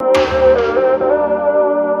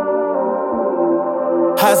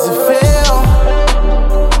How's it feel?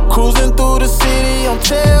 Cruising through the city on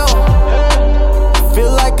tail.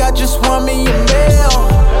 Feel like I just won me a meal.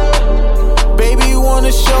 Baby,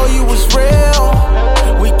 wanna show you what's real.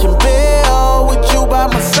 We can build with you by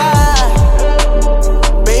my side.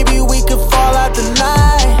 Baby, we could fall out the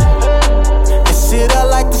night and sit up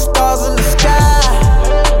like the stars in the sky.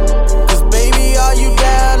 Cause baby, are you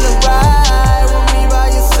down to ride with me by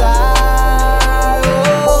your side?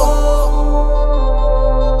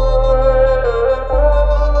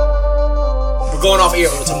 We're going off air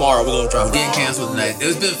tomorrow. We're gonna drop it. Getting canceled tonight.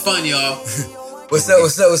 It's been fun, y'all. What's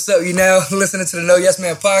up? You now listening to the No Yes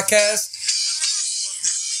Man podcast.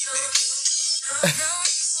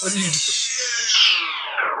 What are you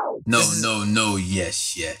doing? No,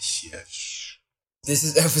 yes. This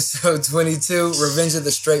is episode 22, Revenge of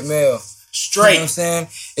the Straight Male. Straight. You know what I'm saying?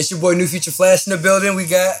 It's your boy New Future Flash in the building. We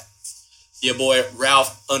got Your boy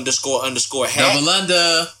Ralph __hat. Double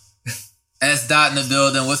under. S. Dot in the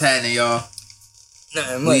building. What's happening, y'all?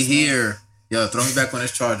 We here. Yo, throw me back on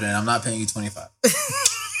this charger and I'm not paying you $25.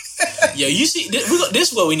 Yo, you see,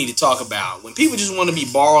 this is what we need to talk about. When people just want to be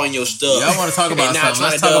borrowing your stuff. Y'all want to talk about something.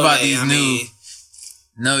 Let's talk about these new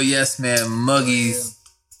No Yes Man muggies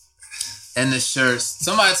and the shirts.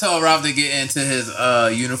 Somebody tell Ralph to get into his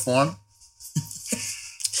uniform.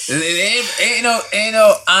 It ain't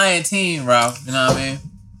no iron team, Ralph. You know what I mean?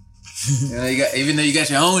 You know, even though you got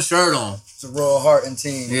your own shirt on. it's a Royal Hearting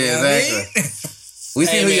team. Yeah, you know exactly. We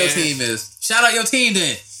see who your team is. Shout out your team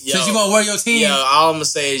then. Since you gonna wear your team. Yo, all I'm gonna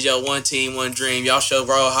say is, yo, one team, one dream. Y'all show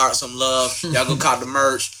Royal Heart some love. Y'all go cop the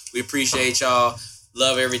merch. We appreciate y'all.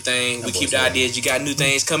 Love everything. We keep the ideas. You got new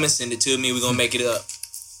things coming, send it to me. We're gonna make it up.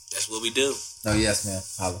 That's what we do. No, yes, man.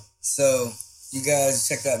 Holla. So, you guys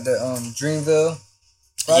checked out the Dreamville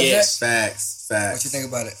project? Yes. Facts. What you think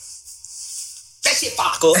about it? That shit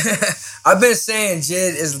fucker. I've been saying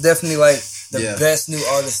Jid is definitely like the best new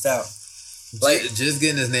artist out. Like, just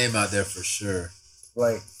getting his name out there for sure.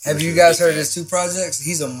 Like, have you guys heard his 2 projects?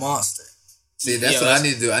 He's a monster. See, that's what I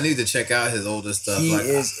need to do. I need to check out his older stuff. He like,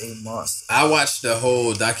 is a monster. I watched the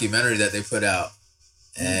whole documentary that they put out,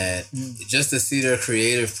 and just to see their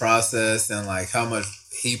creative process and like how much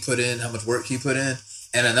he put in, how much work he put in.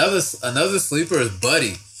 And another sleeper is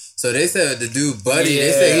Buddy. So they said the dude Buddy,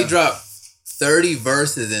 they said he dropped 30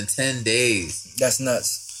 verses in 10 days. That's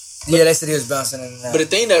nuts. Yeah, they said he was bouncing in and out. But the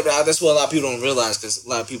thing that's what a lot of people don't realize, because a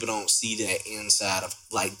lot of people don't see that inside of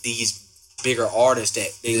like these bigger artists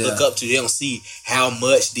that they look up to. They don't see how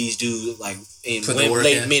much these dudes like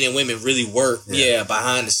men and women really work. Yeah,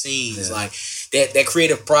 behind the scenes, like that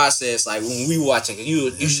creative process. Like when we watching,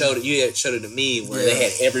 you showed it to me where they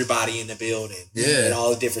had everybody in the building, and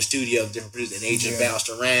all the different studios, different producers, and they just bounced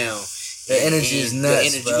around. The energy is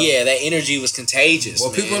nuts, bro. Yeah, that energy was contagious.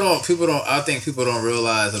 Well, people don't. I think people don't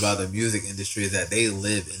realize about the music industry is that they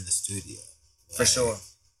live in the studio. For sure.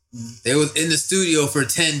 They was in the studio for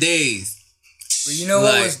 10 days. But you know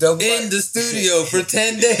what was dope? In the studio for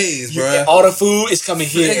 10 days, bro. All the food is coming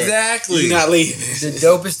here. Exactly. You're not leaving. The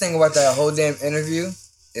dopest thing about that whole damn interview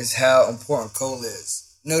is how important Cole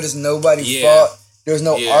is. Notice nobody fought. There was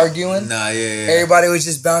no arguing. Everybody was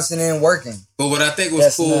just bouncing in working. But what I think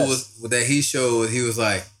was cool was that he showed, he was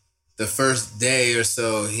like, the first day or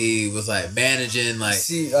so, he was like managing, like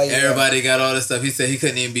everybody got all this stuff. He said he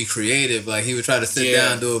couldn't even be creative. Like he would try to sit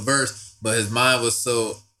down and do a verse, but his mind was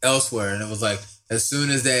so elsewhere. And it was like, as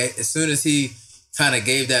soon as he kind of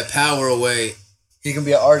gave that power away, he can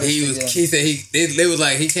be an artist. He said they was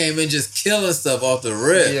like, he came in just killing stuff off the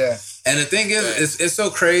rip. Yeah. And the thing is, it's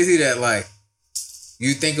so crazy that like,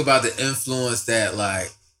 you think about the influence that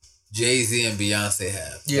like Jay-Z and Beyonce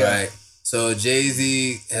have, right? So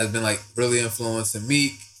Jay-Z has been like really influencing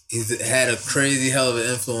Meek. He's had a crazy hell of an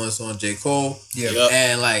influence on J. Cole. Yeah.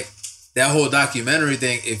 And like that whole documentary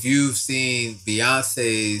thing, if you've seen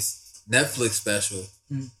Beyonce's Netflix special,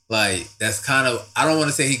 like that's kind of, I don't want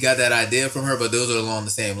to say he got that idea from her, but those are along the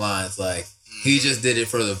same lines. Like he just did it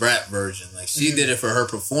for the rap version. Like she did it for her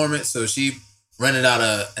performance. So she rented out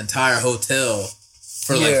an entire hotel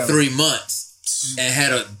for like 3 months and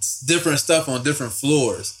had different stuff on different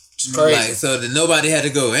floors. It's crazy. Like, so that nobody had to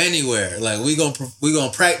go anywhere. Like we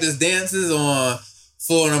gonna practice dances on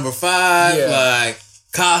floor number 5, like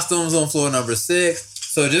costumes on floor number 6.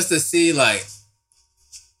 So just to see like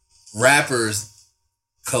rappers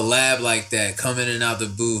collab like that, coming in and out the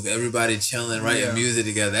booth, everybody chilling, writing music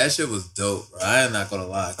together. That shit was dope, bro. I am not gonna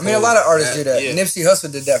lie. I mean, a lot of artists do that. Yeah. Nipsey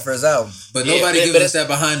Hussle did that for his album, but nobody gives us that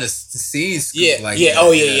behind the scenes scoop. Yeah, like yeah, that.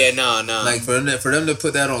 oh yeah, no. Like for them to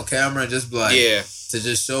put that on camera and just be like, to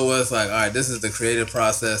just show us like, all right, this is the creative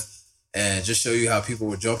process, and just show you how people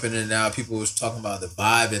were jumping in and out. People was talking about the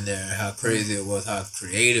vibe in there and how crazy it was, how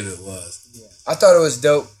creative it was. Yeah, I thought it was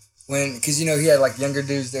dope because he had like younger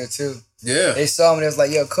dudes there too. Yeah. They saw him and they was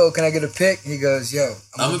like, yo, Cole, can I get a pic? He goes, yo,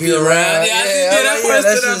 I'm gonna be around. That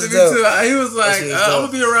stood out to me too. He was like, I'm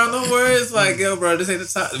gonna be around, don't worry. It's like, yo, bro, this ain't the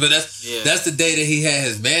time. But that's the day that he had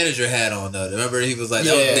his manager hat on though. Remember he was like,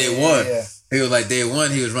 that was day one. Yeah. He was like day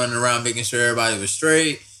one, he was running around making sure everybody was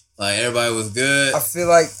straight, like everybody was good. I feel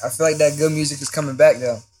like that good music is coming back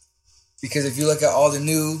though. Because if you look at all the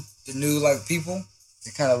new like people,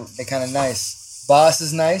 they kind of nice. Boss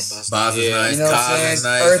is nice. Boss is nice. You know what I'm saying?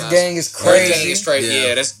 Nice. Earth Gang is crazy. Earth Gang is straight.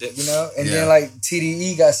 Yeah, that's you know. And then like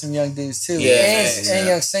TDE got some young dudes too. And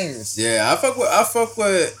young singers. Yeah, I fuck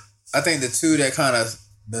with. I think the two that kind of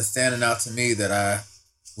been standing out to me that I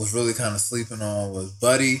was really kind of sleeping on was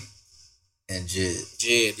Buddy and Jid.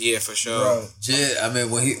 Jid, yeah, for sure. Bro. Jid, I mean,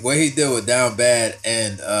 what he did with Down Bad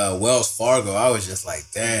and Wells Fargo, I was just like,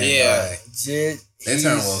 damn. Yeah, like, Jid. They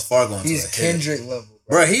turned Wells Fargo into he's Kendrick level.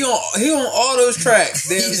 Bro, he on all those tracks.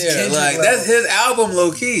 There. Like level. That's his album,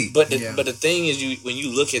 low key. But the thing is, when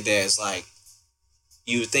you look at that, it's like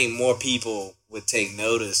you would think more people would take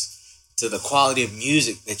notice to the quality of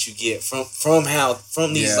music that you get from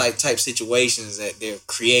these like type situations that they're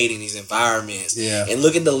creating, these environments. Yeah. And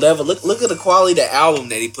look at the level. Look at the quality of the album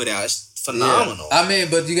that he put out. It's phenomenal. Yeah. I mean,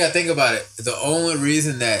 but you gotta think about it. The only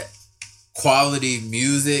reason that quality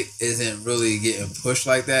music isn't really getting pushed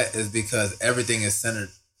like that is because everything is centered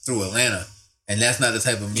through Atlanta, and that's not the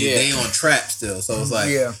type of music they on trap still. So it's like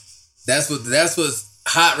that's what's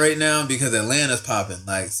hot right now because Atlanta's popping.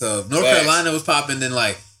 Like so, if North Carolina was popping, then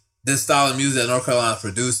like this style of music that North Carolina's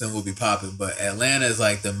producing will be popping. But Atlanta is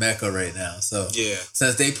like the mecca right now. So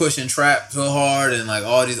since they pushing trap so hard and like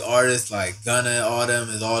all these artists like Gunna, all them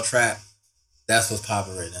is all trap, that's what's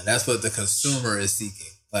popping right now. That's what the consumer is seeking.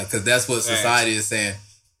 Like, cause that's what society is saying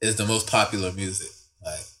is the most popular music,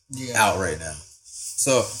 like out right now.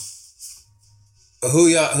 So, who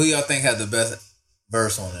y'all think had the best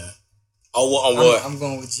verse on there? Oh, on what? I'm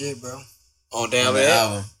going with Jid, bro. On Down Bad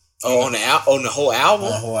album. Oh, on the whole album.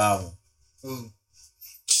 On the whole album.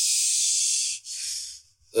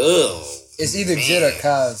 Ugh. It's either Jid or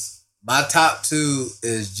Kaz. My top two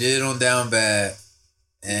is Jid on Down Bad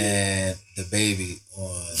and The Baby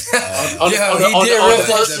on the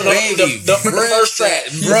first track.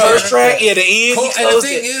 First track, the end.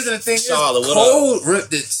 The thing is, Cole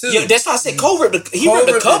ripped it too. Yeah, that's why I said Cole ripped a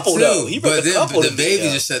couple though. He ripped a couple. The Baby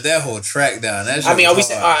just shut that whole track down. I mean,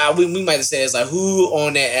 we might have said it's like who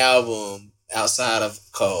on that album outside of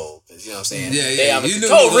Cole, because you know what I'm saying. Yeah. You knew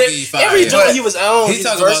Cole ripped every joint he was on. He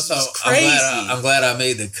talking about something. I'm glad I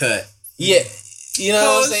made the cut. Yeah. You know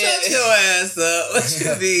what I'm saying? Shut your ass up. What you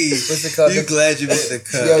mean? What's it called? You glad you made the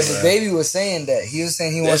cut. Yo, the Baby was saying that. He was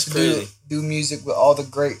saying he wants to do music with all the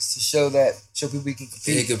greats to show people he can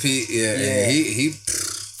compete. He compete, yeah.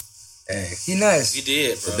 He nice. He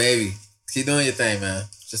did, bro. The Baby. Keep doing your thing, man.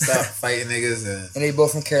 Just stop fighting niggas and they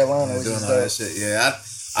both from Carolina, which doing is all that shit. Yeah,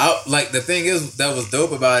 I like the thing is that was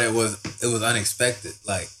dope about it was unexpected.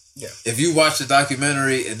 Like if you watched the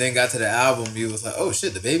documentary and then got to the album, you was like, oh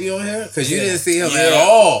shit, the Baby on here? Because you didn't see him at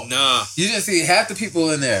all. Nah. You didn't see half the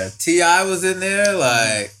people in there. T.I. was in there.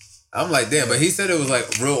 Like, I'm like, damn. But he said it was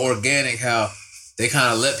like real organic how they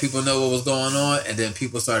kind of let people know what was going on, and then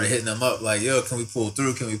people started hitting them up like, yo, can we pull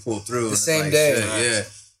through? The same day. Shit, yeah.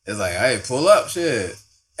 It's like, hey, pull up, shit.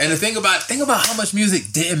 And the think about how much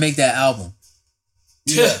music didn't make that album.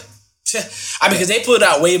 Yeah. I mean, because they put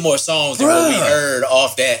out way more songs than what we heard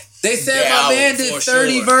off that. They said my man did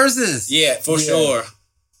 30 verses. Yeah, for sure.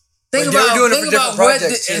 Think about what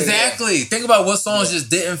exactly. Think about what songs just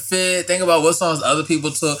didn't fit. Think about what songs other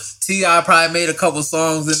people took. T.I. probably made a couple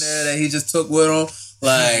songs in there that he just took with him.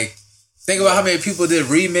 Like, think about how many people did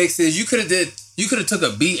remixes. You could have took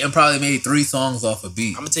a beat and probably made 3 songs off a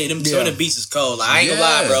beat. I'm gonna tell you, some of the beats is cold. Like, I ain't gonna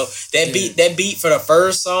lie, bro. That beat for the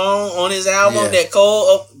first song on his album, that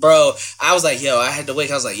cold, bro. I was like, yo, I had to wait.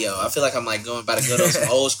 I was like, yo, I feel like I'm like about to go to some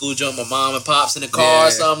old school joint. My mom and pops in the car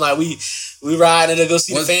or something. Like we riding to go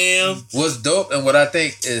see the fam. What's dope and what I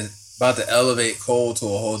think is about to elevate Cole to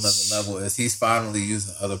a whole nother level is he's finally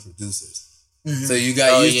using other producers. Mm-hmm. So you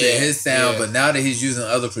got used to his sound, but now that he's using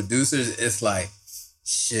other producers, it's like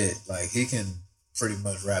shit. Like he can pretty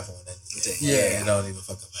much rap on anything. Yeah, it don't even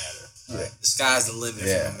fucking matter. Like, the sky's the limit.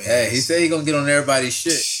 Yeah. For my man. Hey, he said he gonna get on everybody's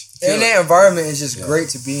shit. And that environment is just great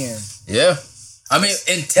to be in. Yeah. I mean,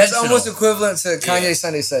 intentional. It's almost equivalent to Kanye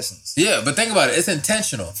Sunday Sessions. Yeah, but think about it. It's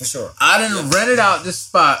intentional. For sure. I done rented out this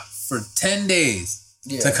spot for 10 days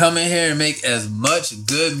to come in here and make as much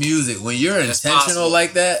good music. When you're intentional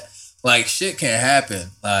like that, like, shit can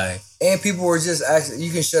happen. Like, and people were just actually,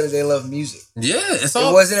 you can show that they love music. Yeah, it's all.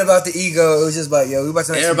 It wasn't about the ego. It was just like, yo, we about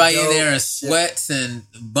to make everybody in there in sweats and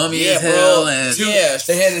bummy as hell. And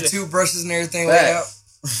they had the toothbrushes and everything laid out.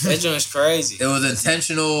 That joint's crazy. It was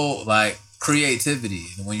intentional, like, creativity.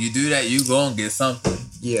 And when you do that, you go and get something.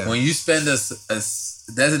 Yeah. When you spend a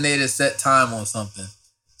designated set time on something,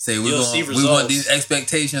 say we want these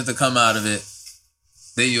expectations to come out of it,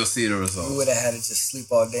 then you'll see the results. We would have had to just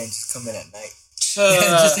sleep all day and just come in at night.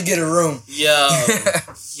 Just to get a room. Yo.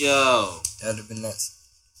 That'd have been nuts.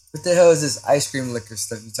 What the hell is this ice cream liquor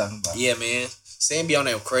stuff you talking about? Yeah, man. Sam be on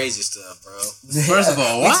that crazy stuff, bro. First of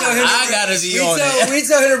all, why I gotta be on it? We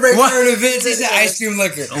tell him to bring current events. He said ice cream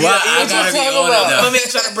liquor. Why I gotta be on it, though? My man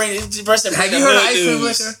trying to bring it. Have you heard of ice cream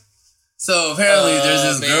liquor? So apparently there's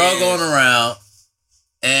this girl going around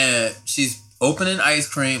and she's opening ice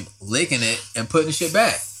cream, licking it, and putting shit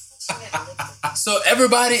back. So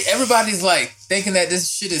everybody's like thinking that this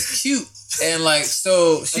shit is cute. And like,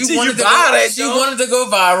 so she wanted to go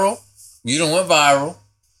viral. You done went viral.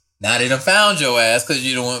 Now they done found your ass because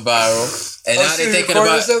you done went viral. And now they thinking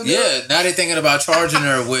about now they thinking about charging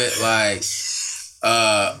her with like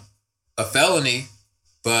a felony,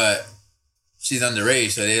 but she's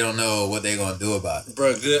underage, so they don't know what they're gonna do about it.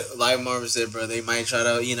 Bro, good. Like Marvin said, bro, they might try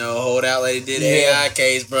to, hold out like they did the AI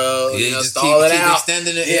case, bro. Stall it out.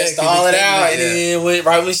 Extending it. Yeah, stall it out. And then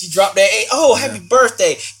right when she dropped that, happy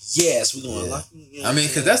birthday. Yes, we're going to I mean,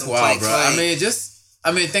 because that's wild, bro.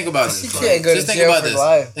 I mean, think about this. She can't go to jail for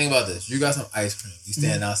life. Think about this. You got some ice cream. You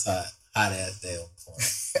stand outside, hot ass day on the corner.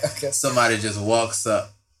 Okay. Somebody just walks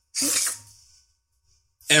up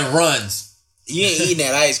and runs. You ain't eating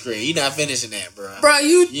that ice cream. You not finishing that, bro. Bro,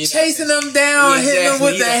 you chasing them down, hitting them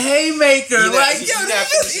with the haymaker. Like, yo, did you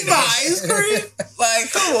just eat my ice cream?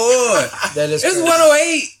 Like, come on. That is it's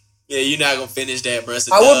 108. Yeah, you're not going to finish that, bro.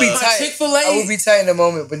 I would be tight. Chick-fil-A. I would be tight in the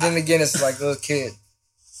moment, but then again, it's like a little kid.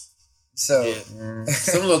 So. Yeah.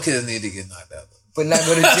 Some little kids need to get knocked out, though. But not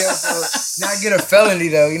go to jail for, not get a felony,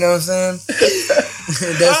 though. You know what I'm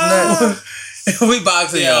saying? That's not. We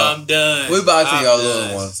boxing y'all. I'm done. We boxing y'all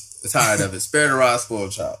little ones. Tired of it. Spare the rod,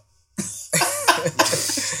 spoiled child.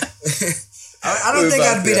 I don't think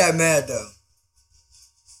I'd be that mad though.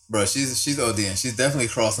 Bro, she's ODing. She's definitely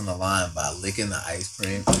crossing the line by licking the ice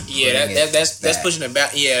cream. Yeah, that's pushing it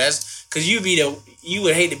back. Yeah, that's because you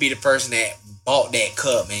would hate to be the person that bought that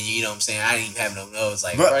cup, and you know what I'm saying. I didn't even have no nose.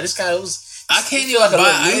 Like, bro, this guy was. I can't even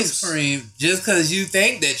buy ice cream just because you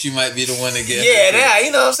think that you might be the one to get. Yeah,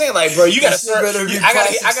 you know what I'm saying. Like, bro, you gotta serve. You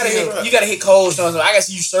gotta hit Cold Stones. I guess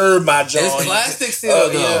you serve my jaw. It's plastic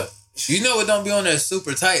still though. Yeah. You know it don't be on there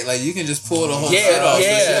super tight. Like you can just pull the whole shit off.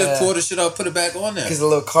 Yeah. You just pull the shit off, put it back on there. Because a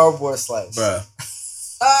little cardboard slice, bro.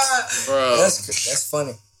 Bro, that's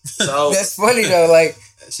funny. So that's funny though. Like.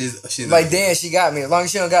 She's like, damn, she got me. As long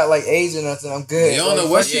as she don't got like AIDS or nothing, I'm good. You don't know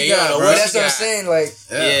what she got, bro. That's what I'm saying. Like,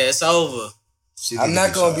 it's over. I'm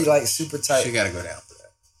not gonna be like super tight. She gotta go down for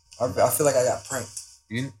that. I feel like I got pranked.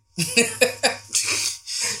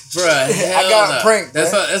 Bruh, I got pranked.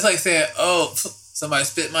 That's like saying, oh, somebody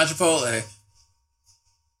spit my Chipotle.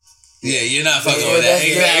 Yeah, you're not fucking with that.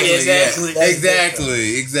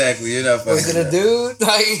 Exactly. You're not fucking with that. Was it a dude?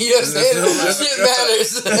 Like, you know what I'm saying? Shit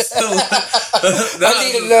matters. I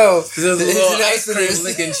need to know. There's a little ice cream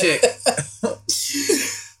licking chick.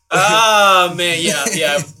 Oh, man,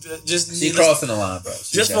 yeah. She's crossing the line, bro.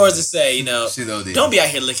 Just for us to say, she's OD. Don't be out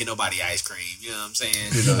here licking nobody ice cream. You know what I'm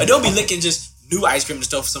saying? Like, don't be licking just new ice cream and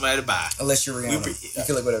stuff for somebody to buy. Unless you're Rihanna. You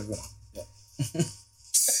can lick whatever you want. Yeah.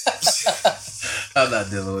 I'm not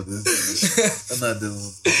dealing with this.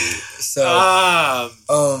 So, I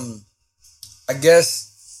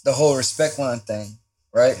guess the whole respect line thing,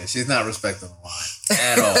 right? Yeah, she's not respecting the line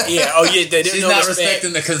at all. She's not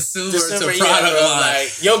respecting the consumer to product line. Like,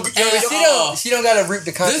 she don't gotta reap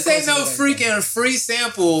the consequences. This ain't no freaking free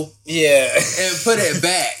sample. Yeah, and put it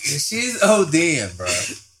back. She's ODing, bro.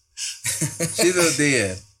 She's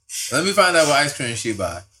ODing. Let me find out what ice cream she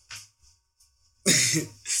buy.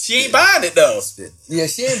 She ain't buying it though. Yeah,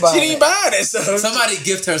 she ain't buying it. She ain't buying it. So somebody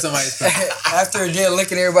gift her some ice cream. After a day of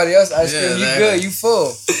licking everybody else ice cream, you good, you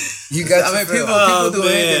full. You got. I mean, people do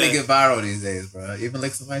anything to get viral these days, bro. Even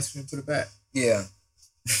lick some ice cream, put it back. Yeah,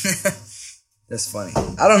 that's funny.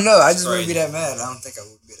 I don't know. I just wouldn't be that mad. I don't think I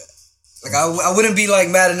would be that. Like I wouldn't be like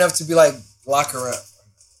mad enough to be like lock her up.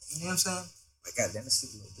 You know what I'm saying? Like, goddamn, this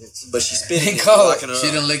stupid little bitch. But she spitting.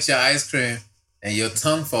 She done licked your ice cream and your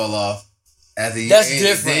tongue fall off. After you that's ate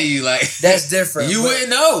different. It, then you like that's different. You wouldn't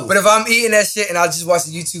know. But if I'm eating that shit and I just watch a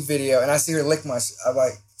YouTube video and I see her lick my shit,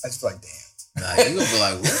 I just be like, damn. Nah, you gonna be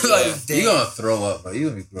like, what? Like, you gonna throw up, bro. You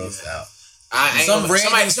gonna be grossed out. Some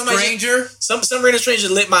random stranger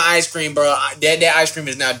lit my ice cream, bro. That ice cream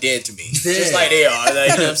is now dead to me. Dead. Just like they are.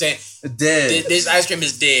 Like, you know what I'm saying? Dead. This ice cream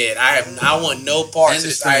is dead. I want no parts of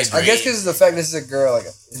this ice cream. I guess because of the fact this is a girl, like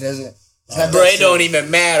it doesn't. Bro, it don't even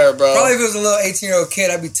matter, bro. Probably if it was a little 18-year-old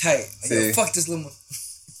kid, I'd be tight. Like, yo, fuck this little.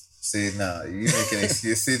 See, nah, you make an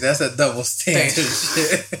excuse. See, that's a double standard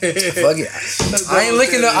shit. Fuck it. I ain't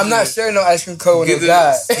licking I'm not sharing no ice cream cone with no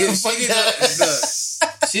guy.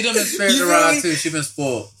 She done been spared the ride too. She been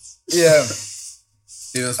spoiled. Yeah.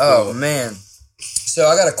 She been spoiled. Oh, man. So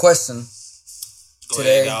I got a question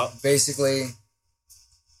today. Basically,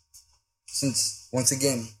 since, once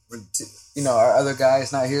again, our other guy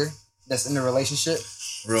is not here that's in a relationship.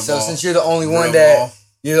 So since you're the only one that's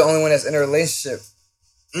in a relationship,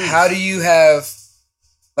 how do you have,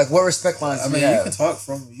 like, what respect lines do you have? You can talk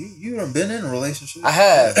from, you done been in a relationship. I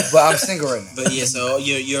have, but I'm single right now. But yeah, so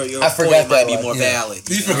your point might be more valid.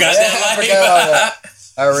 You forgot that? I forgot all that.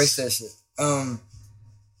 I erased that shit.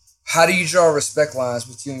 How do you draw respect lines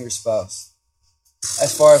with you and your spouse?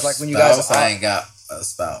 As far as, like, when you guys... I ain't got a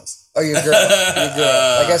spouse. Oh, your girl.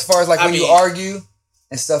 Like, as far as, like, when you argue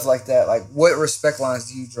and stuff like that, like, what respect lines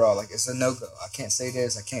do you draw? Like, it's a no-go. I can't say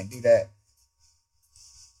this. I can't do that.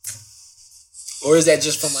 Or is that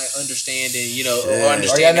just from, like, understanding, or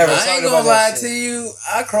understanding? I ain't gonna lie to you.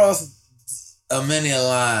 I cross a many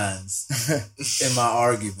lines in my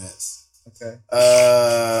arguments. Okay.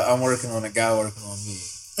 I'm working on a guy working on me.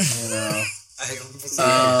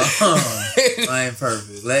 I ain't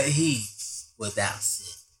perfect. Let he without sin.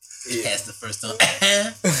 Yeah. That's the first one.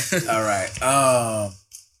 All right.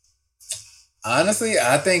 Honestly,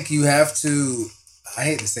 I think you have to. I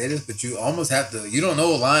hate to say this, but you almost have to. You don't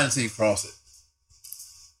know a line until you cross it.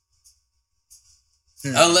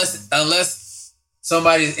 Unless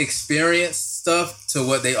somebody's experienced stuff to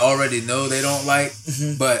what they already know they don't like.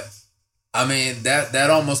 Mm-hmm. But I mean that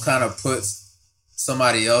almost kind of puts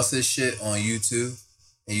somebody else's shit on you too.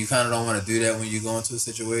 And you kind of don't want to do that when you go into a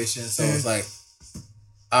situation. So it's like,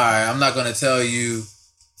 all right, I'm not going to tell you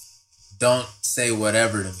don't say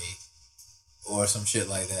whatever to me or some shit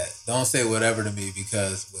like that. Don't say whatever to me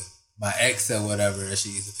because when my ex said whatever, that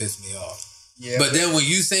shit used to piss me off. Yeah, but then when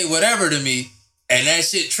you say whatever to me and that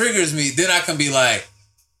shit triggers me, then I can be like,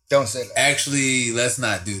 don't say that. Actually, let's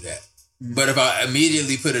not do that. Mm-hmm. But if I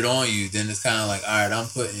immediately put it on you, then it's kind of like, all right, I'm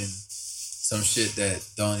putting some shit that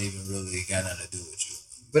don't even really got nothing to do with you.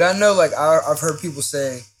 But I know, like, I've heard people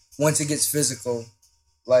say, once it gets physical,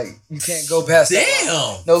 like, you can't go past that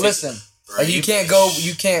line. No, listen. Right.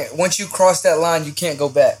 Like, once you cross that line, you can't go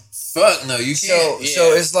back. Fuck no, you can't.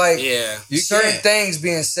 So it's like, certain things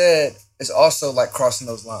being said is also, like, crossing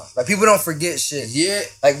those lines. Like, people don't forget shit. Yeah.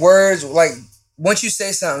 Like, words, like, once you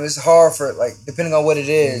say something, it's hard for, like, depending on what it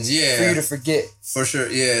is, for you to forget. For sure,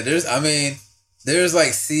 yeah. There's,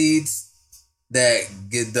 like, seeds that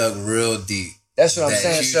get dug real deep. That's what I'm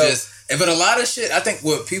saying. But a lot of shit, I think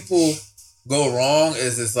what people go wrong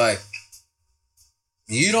is it's like,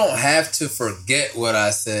 you don't have to forget what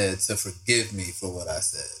I said to forgive me for what I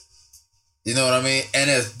said. You know what I mean? And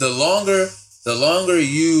as the longer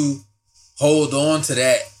you hold on to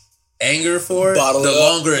that anger for it, the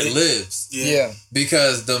longer it lives. Yeah.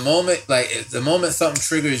 Because the moment something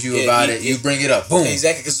triggers you about it, you bring it up. Boom.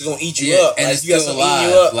 Exactly, because it's going to eat you up. And like, it's still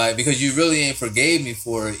alive. Like, because you really ain't forgave me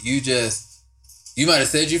for it. You might have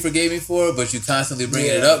said you forgave me for it, but you constantly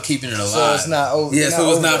bringing it up, keeping it alive. So it's not over. Yeah,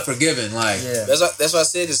 so it's not forgiven. Like, that's why I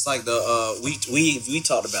said it's like we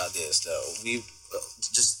talked about this though. We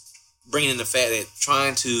just bringing in the fact that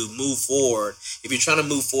trying to move forward. If you're trying to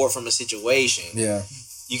move forward from a situation,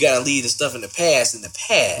 you got to leave the stuff in the past.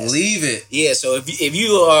 Leave it. Yeah. So if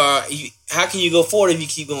you are, how can you go forward if you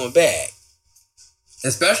keep going back?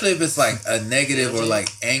 Especially if it's like a negative or like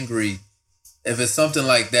angry. If it's something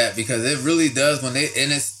like that, because it really does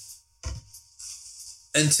it's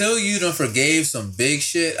until you done forgave some big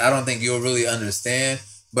shit, I don't think you'll really understand.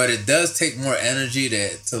 But it does take more energy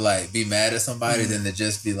to like be mad at somebody than to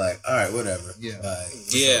just be like, all right, whatever. Yeah. Like,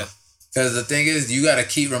 because the thing is, you got to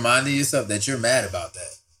keep reminding yourself that you're mad about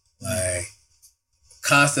that. Like,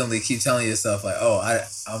 constantly keep telling yourself like, oh,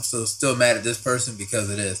 I'm still mad at this person because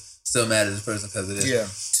of this. Still mad at this person because of this. Yeah.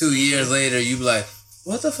 2 years later, you be like,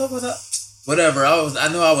 what the fuck was that? Whatever. I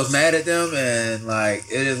know I was mad at them, and like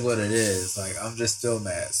it is what it is. Like, I'm just still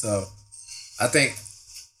mad. So I think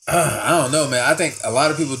I don't know, man. I think a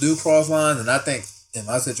lot of people do cross lines, and I think in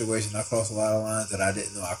my situation, I crossed a lot of lines that I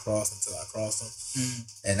didn't know I crossed until I crossed them.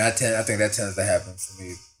 And I think that tends to happen for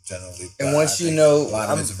me generally. And once you know, a lot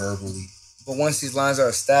of it's verbally. But once these lines are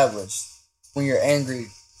established, when you're angry,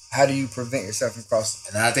 how do you prevent yourself from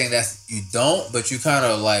crossing? And I think you don't, but you kind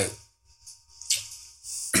of like.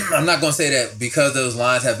 I'm not gonna say that because those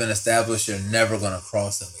lines have been established, you're never gonna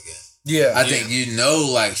cross them again. Yeah, I think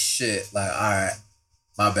like shit. Like, all right,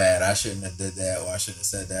 my bad. I shouldn't have did that, or I shouldn't have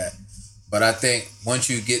said that. But I think once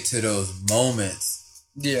you get to those moments,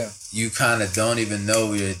 you kind of don't even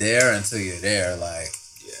know you're there until you're there. Like,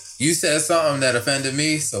 you said something that offended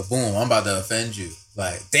me, so boom, I'm about to offend you.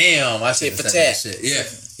 Like, damn, I should have said that shit. Yeah,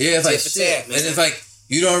 it's like shit, and it's like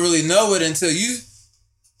you don't really know it until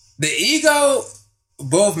the ego.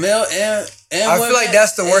 Both male and I feel like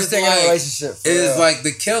that's the worst thing in a relationship. It is like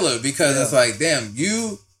the killer because it's like, damn,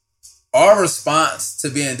 our response to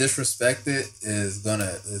being disrespected is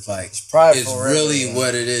really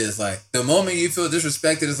what it is. Like the moment you feel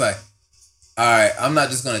disrespected, it's like, all right, I'm not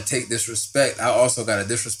just gonna take disrespect. I also gotta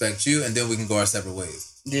disrespect you, and then we can go our separate ways.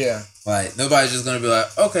 Yeah, like nobody's just gonna be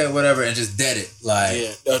like, okay, whatever, and just dead it. Like,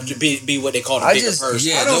 to be what they call a bigger person.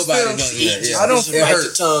 Yeah, nobody's gonna do that. I don't bite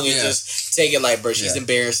your tongue and just take it like, bro, she's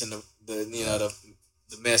embarrassing the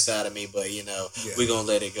mess out of me, but we're gonna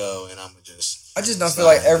let it go, and I'm gonna just. I just don't feel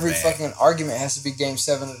like every fucking argument has to be Game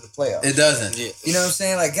 7 of the playoffs. It doesn't. Yeah. You know what I'm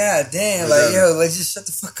saying? Like, god damn, like just shut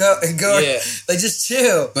the fuck up and go. Yeah. Like, just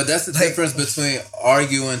chill. But that's the difference between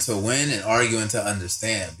arguing to win and arguing to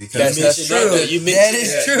understand. Because that's true. That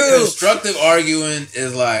is true. Constructive arguing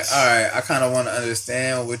is like, all right, I kind of want to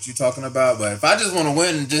understand what you're talking about, but if I just want to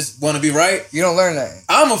win and just want to be right, you don't learn that.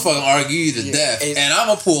 I'm gonna fucking argue you to death, and I'm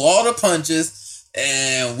gonna pull all the punches.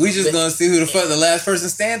 And we just gonna see who the fuck the last person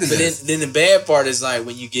standing is. But then the bad part is like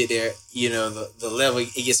when you get there, the level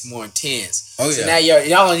it gets more intense. Oh yeah. So now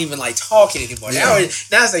y'all aren't even like talking anymore. Yeah.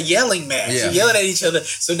 Now it's a yelling match. Yeah. You're yelling at each other.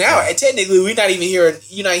 So now technically we're not even hearing.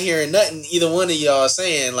 You're not hearing nothing either one of y'all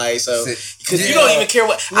saying like so because you don't even care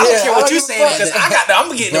what I don't care what you're saying because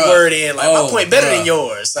I'm getting the word in like my point better than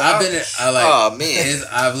yours. So oh man,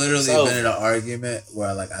 I've literally been in an argument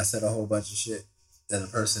where like I said a whole bunch of shit. That the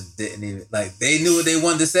person didn't even they knew what they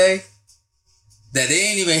wanted to say. That they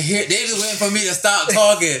ain't even hear. They just waiting for me to stop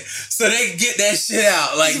talking so they can get that shit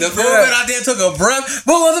out. Like the moment I did took a breath.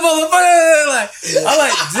 I'm like,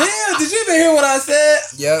 damn, did you even hear what I said?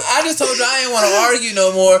 Yeah. I just told you I didn't want to argue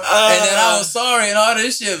no more, and that I was sorry and all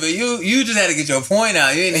this shit. But you just had to get your point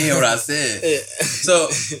out. You didn't hear what I said. So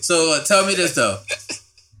tell me this though,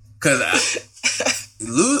 because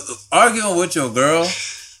arguing with your girl.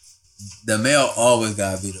 The male always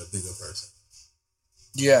gotta be the bigger person.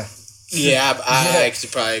 Yeah. Yeah, I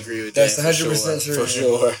actually probably agree with that. That's 100% true. For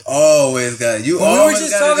sure. Always got you. We were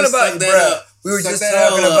just talking about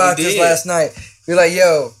this last night. We're like,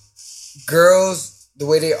 yo, girls, the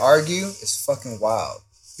way they argue is fucking wild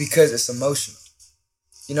because it's emotional.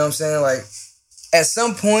 You know what I'm saying? Like, at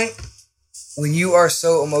some point, when you are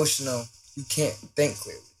so emotional, you can't think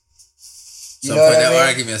clearly. You know that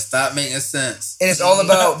argument stop making sense. And it's all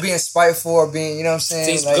about being spiteful or being, you know what I'm saying?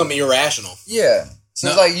 Things become irrational. Yeah. So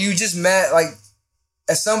it's like you just mad, like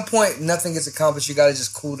at some point nothing gets accomplished. You gotta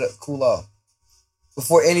just cool off.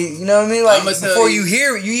 Before you know what I mean? Like before you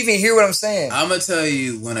even hear what I'm saying. I'm gonna tell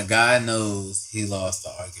you when a guy knows he lost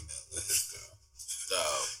the argument with his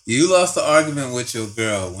girl. You lost the argument with your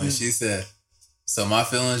girl when she said, so my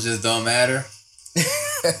feelings just don't matter?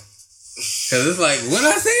 Cause it's like when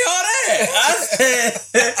I say all that,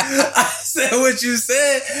 I said what you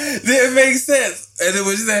said didn't make sense, and then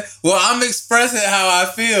when you said, "Well, I'm expressing how I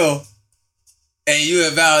feel," and you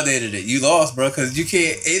invalidated it, you lost, bro. Cause you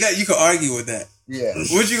can't. You can argue with that. Yeah.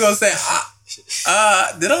 What you gonna say?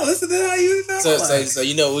 Did I listen to how you felt? So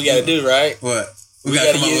you know what we gotta do, right? What we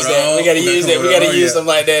gotta use that. We gotta use that. We gotta use something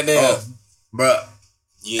like that now, bro.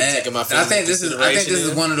 You ain't taking my feelings. I think this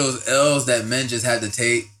is one of those L's that men just had to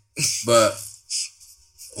take. But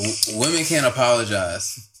women can't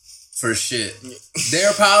apologize for shit.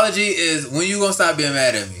 Their apology is when you gonna stop being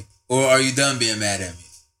mad at me, or are you done being mad at me?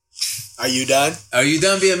 Are you done? Are you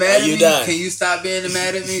done being mad at me? Done? Can you stop being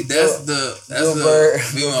mad at me? That's the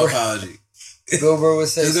female apology. Bill Burr would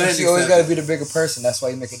say, so you always gotta be the bigger person. That's why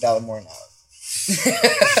you make $1 more an hour.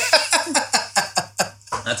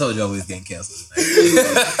 I told you I was getting canceled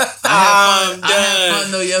tonight. I have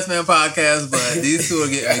fun, No Yes Man podcast, but these two are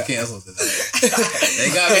getting canceled tonight.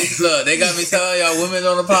 They got me telling y'all women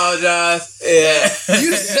don't apologize. Yeah.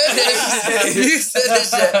 You said that. You said that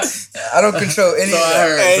shit. I don't control any of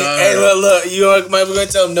that. Hey, look. You might be going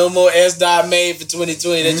to tell them no more S-Dot made for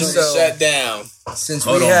 2020. That joint is shut down. Since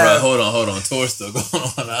hold on. Tour's still going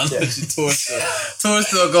on. I know your tour's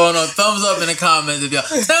still going on. Thumbs up in the comments if y'all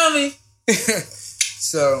tell me.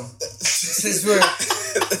 So, since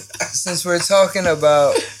we're talking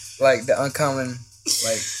about like the uncommon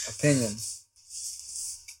like opinion,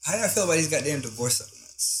 how do I feel about these goddamn divorce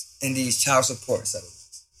settlements and these child support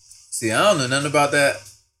settlements? See, I don't know nothing about that,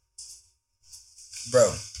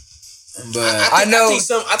 bro. But I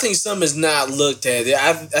think some is not looked at.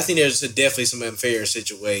 I think there's definitely some unfair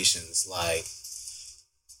situations. Like,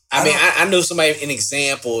 I know somebody, an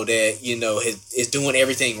example that is doing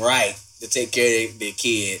everything right to take care of their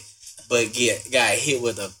kid, but got hit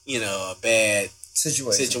with a bad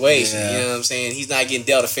situation. Yeah. You know what I'm saying? He's not getting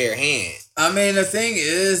dealt a fair hand. I mean, the thing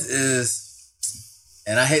is,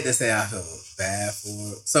 and I hate to say I feel bad for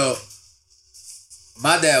it. So,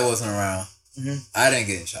 my dad wasn't around. Mm-hmm. I didn't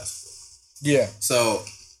get in child support. Yeah. So,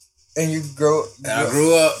 and I grew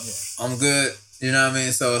up. Yeah. I'm good. You know what I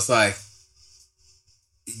mean? So it's like,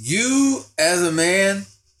 you as a man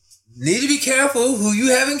need to be careful who you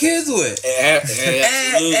having kids with. And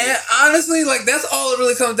honestly, like, that's all it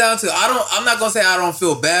really comes down to. I'm not gonna say I don't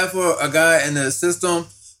feel bad for a guy in the system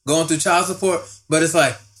going through child support, but it's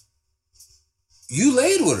like, you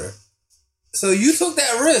laid with her. So you took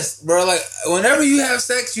that risk, bro. Like, whenever you have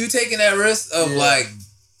sex, you taking that risk of like,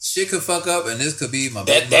 shit could fuck up and this could be my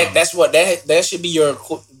baby mama. That's what that should be your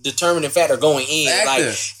determining factor going in.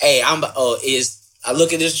 Like, hey, I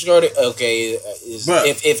look at this girl. Okay,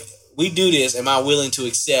 if we do this, am I willing to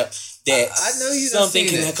accept that I know you something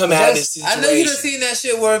can come out of this situation? I know you done seen that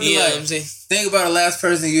shit where it be like, what I'm saying? Think about the last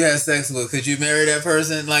person you had sex with. Could you marry that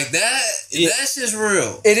person? Like that? Yeah. That's just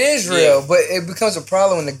real. It is real, but it becomes a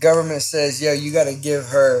problem when the government says, yo, you got to give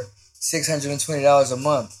her $620 a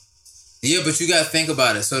month. Yeah, but you got to think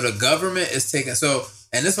about it. So the government is taking...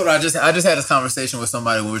 and this is what I just had this conversation with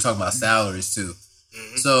somebody when we were talking about salaries too.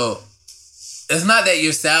 Mm-hmm. So it's not that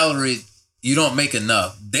your salary, you don't make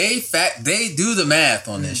enough. They do the math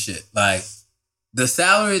on this shit. Like, the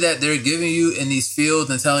salary that they're giving you in these fields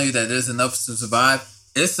and telling you that there's enough to survive,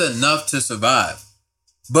 it's enough to survive.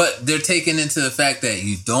 But they're taking into the fact that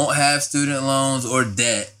you don't have student loans or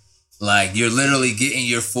debt. Like, you're literally getting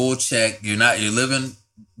your full check. You're living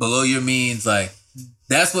below your means. Like,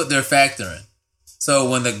 that's what they're factoring. So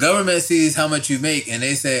when the government sees how much you make and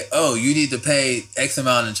they say, oh, you need to pay X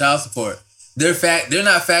amount in child support, they're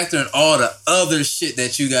not factoring all the other shit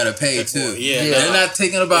that you gotta pay too. Yeah. They're not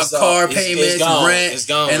thinking about car payments, rent,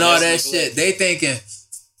 and all that shit. They thinking,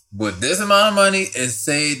 with this amount of money, and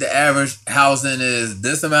say the average housing is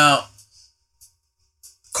this amount,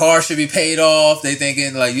 car should be paid off. They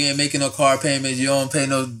thinking like, you ain't making no car payments, you don't pay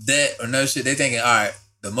no debt or no shit. They thinking, all right,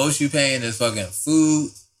 the most you paying is fucking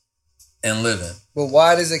food and living. But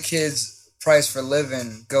why does a kid's price for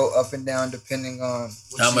living go up and down depending on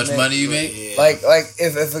how much money you make? Yeah. Like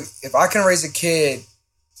if I can raise a kid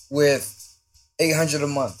with $800 a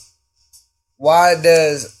month, why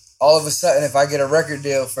does all of a sudden if I get a record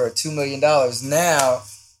deal for $2 million now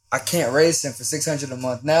I can't raise him for $600 a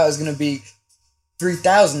month? Now it's gonna be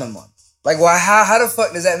 $3,000 a month. Like, why? How the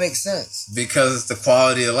fuck does that make sense? Because it's the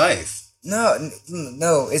quality of life. No,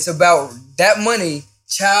 it's about that money,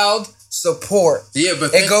 child support. Yeah,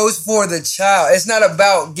 but it goes for the child. It's not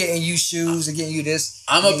about getting you shoes and getting you this.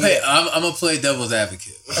 I'm gonna play devil's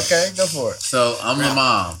advocate. Okay, go for it. So I'm the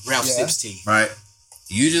mom. Ralph Stevenson. Right.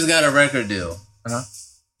 You just got a record deal. Uh-huh.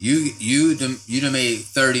 You done made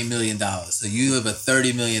 $30 million. So you live a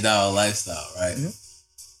 $30 million lifestyle, right? Mm-hmm.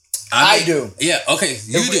 I do. Yeah. Okay.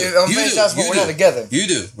 You do. We're not together. You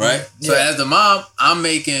do. Right. Mm-hmm. So as the mom, I'm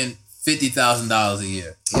making $50,000 a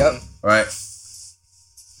year. Yep. Right.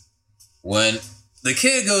 When the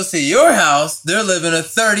kid goes to your house, they're living a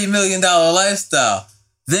 $30 million lifestyle.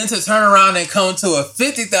 Then to turn around and come to a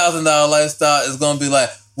 $50,000 lifestyle is going to be like,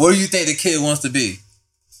 where do you think the kid wants to be?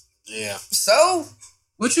 Yeah. So?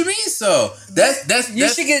 What you mean so?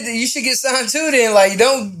 You should get signed too then. Like,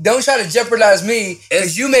 don't try to jeopardize me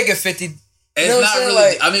because you make it 50. It's not really.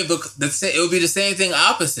 Like, I mean, but it would be the same thing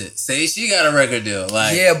opposite. Say she got a record deal.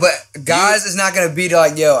 Like, yeah, but guys, it's not gonna be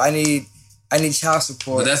like, yo, I need child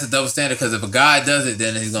support. But that's a double standard because if a guy does it,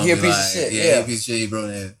 then he's gonna be a piece of shit. Yeah, he a piece of shit. He broke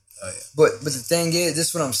that. Oh yeah. But the thing is, this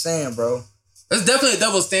is what I'm saying, bro. It's definitely a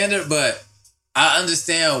double standard, but I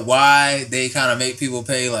understand why they kind of make people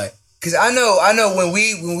pay like. Because I know when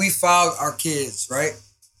we file our kids, right,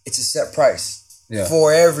 it's a set price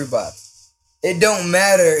for everybody. it don't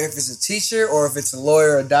matter if it's a teacher or if it's a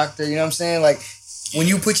lawyer or a doctor. You know what I'm saying? Like, when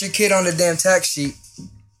you put your kid on the damn tax sheet,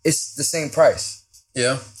 it's the same price.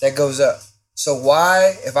 Yeah. That goes up. So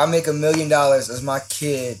why, if I make $1 million, is my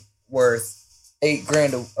kid worth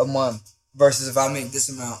 $8,000 a month versus if I make this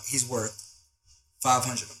amount, he's worth $500 a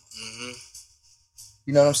month? Mm-hmm.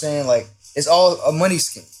 You know what I'm saying? Like, it's all a money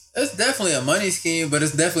scheme. It's definitely a money scheme, but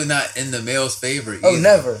it's definitely not in the male's favor either. Oh,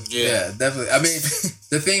 never. Yeah, definitely. I mean,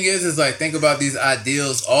 the thing is like, think about these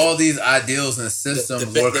ideals. All these ideals and systems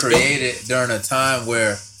were created during a time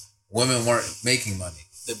where women weren't making money.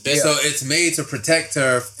 So it's made to protect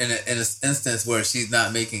her in an instance where she's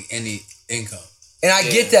not making any income. And I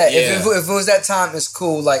get that. Yeah. If it was that time, it's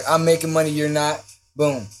cool. Like, I'm making money, you're not.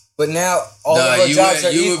 Boom. But now all of our jobs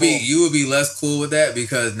are equal. You would be less cool with that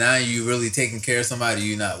because now you really taking care of somebody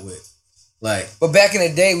you're not with. Like, but back in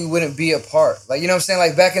the day, we wouldn't be apart. Like, you know what I'm saying?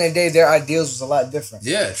 Like, back in the day, their ideals was a lot different.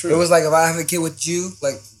 Yeah, true. It was like, if I have a kid with you,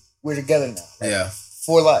 like, we're together now. Like, yeah.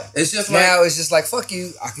 For life. It's just now it's just like, fuck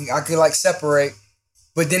you. I can like separate.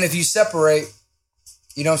 But then if you separate,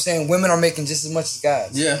 you know what I'm saying? Women are making just as much as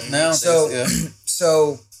guys. Yeah, now.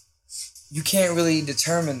 So you can't really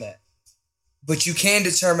determine that. But you can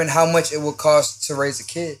determine how much it will cost to raise a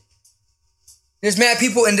kid. There's mad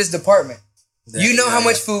people in this department. You know how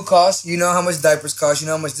much food costs. You know how much diapers cost. You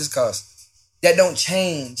know how much this costs. That don't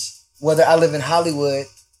change whether I live in Hollywood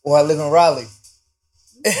or I live in Raleigh.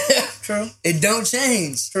 True. It don't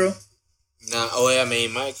change. True. Nah, I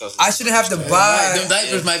mean, my cost. I shouldn't have to buy. Them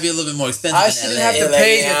diapers might be a little bit more expensive. I shouldn't have to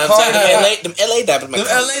pay your car note. Them LA diapers. Them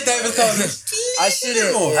LA diapers cost. I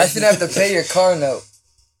shouldn't have to pay your car note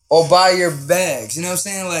or buy your bags. You know what I'm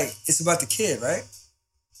saying? Like, it's about the kid, right?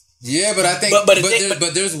 Yeah, but I think,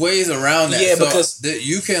 but there's ways around that. Yeah, so because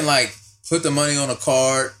you can like put the money on a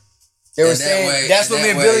card. They were saying that's what me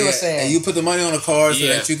and Billy was saying. And you put the money on a card so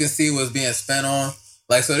that you can see what's being spent on.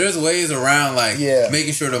 Like, so there's ways around, like,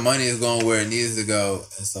 making sure the money is going where it needs to go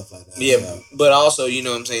and stuff like that. Yeah, so. But also, you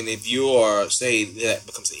know what I'm saying, if you are, say that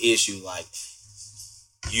becomes an issue, like,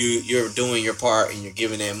 you're doing your part and you're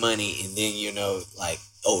giving that money and then, you know, like,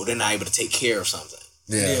 oh, they're not able to take care of something.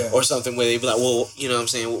 Yeah. Or something where they be like, well, you know what I'm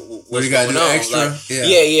saying, what's you gotta going on? Extra? Like,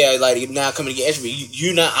 yeah, like, you're not coming to get extra.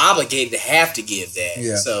 You're not obligated to have to give that.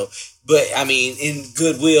 Yeah. So, but, I mean, in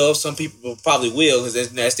goodwill, some people probably will because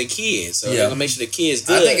that's their kids. So they're going to make sure the kids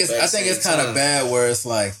good. I think it's kind of bad where it's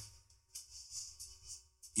like,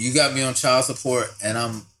 you got me on child support and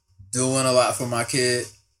I'm doing a lot for my kid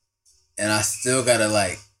and I still got to,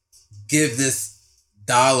 like, give this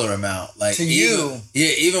dollar amount. Like, to you.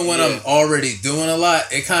 Yeah, even when I'm already doing a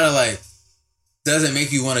lot, it kind of, like, doesn't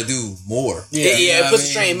make you want to do more. Yeah, it puts a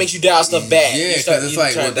strain. It makes you dial stuff back. Yeah, because it's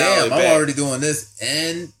like, well, damn, I'm already doing this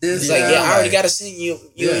and this. It's like, I already got to send you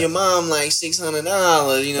and your mom like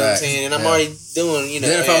 $600. You know what I'm saying? And I'm already doing, you know.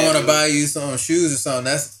 Then if I want to buy you some shoes or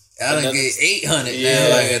something, I done get $800 now,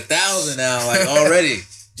 like $1,000 now, like already,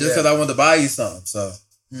 just because I want to buy you something. So,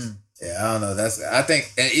 I don't know. I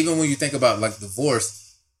think, and even when you think about like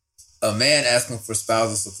divorce, a man asking for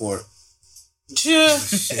spousal support. He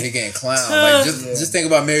getting clowned. Like just think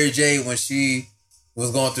about Mary J when she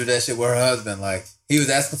was going through that shit with her husband. Like, he was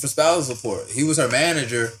asking for spousal support. He was her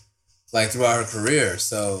manager, like, throughout her career.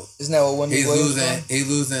 So isn't that what Wendy Williams done? He's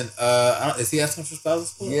losing. Is he asking for spousal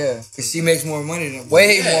support? Yeah, because she makes more money than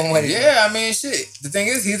more money. Yeah, I mean, shit. The thing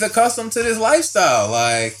is, he's accustomed to this lifestyle.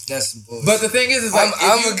 Like, that's some bullshit. But the thing is like,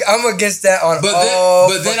 I'm against that on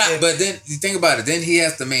But then you think about it. Then he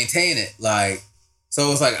has to maintain it. Like. So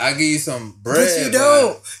it's like, I give you some bread. But you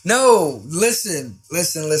don't. No, listen.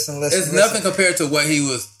 It's nothing compared to what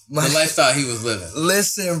the lifestyle he was living.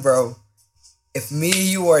 Listen, bro. If me and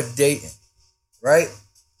you are dating, right?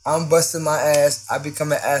 I'm busting my ass. I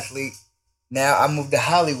become an athlete. Now I move to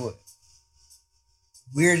Hollywood.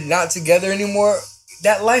 We're not together anymore.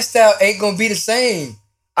 That lifestyle ain't going to be the same.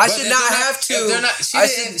 I should not have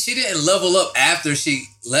to. She didn't level up after she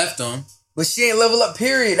left him. But she ain't level up,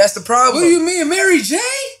 period. That's the problem. What do you mean, Mary J?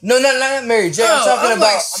 No, not Mary J. I'm talking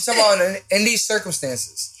about in these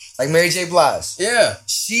circumstances. Like Mary J. Blige. Yeah.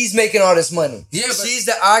 She's making all this money. Yeah, but she's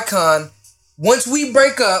the icon. Once we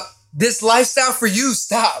break up, this lifestyle for you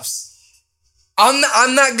stops. I'm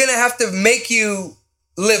not gonna have to make you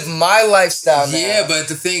live my lifestyle now. Yeah, but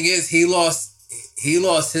the thing is, he lost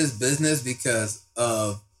his business because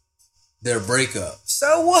of their breakup.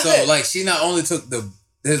 So what? So like, she not only took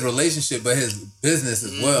his relationship, but his business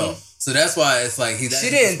as well. So that's why it's like she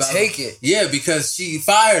didn't take it. Yeah, because she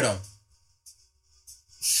fired him.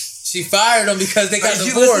 She fired him because they got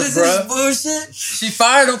divorced, bro. This bullshit. She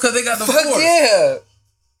fired him because they got divorced. Fuck yeah,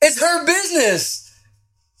 it's her business.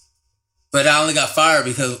 But I only got fired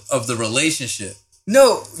because of the relationship.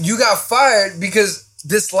 No, you got fired because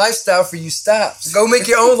this lifestyle for you stops. Go make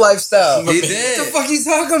your own lifestyle. He did. What the fuck you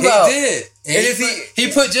talking about? He did. And if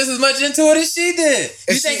he put just as much into it as she did.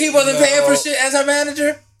 You think he wasn't paying for shit as her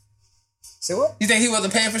manager? Say what? You think he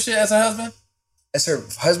wasn't paying for shit as her husband? As her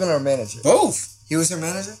husband or manager? Both. He was her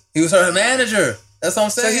manager? He was her manager. That's what I'm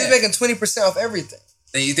saying. So he was making 20% off everything.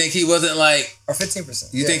 And you think he wasn't like... Or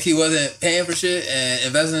 15%. You think he wasn't paying for shit and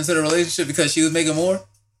investing into the relationship because she was making more?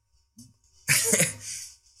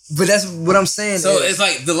 But that's what I'm saying. So it's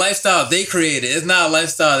like the lifestyle they created. It's not a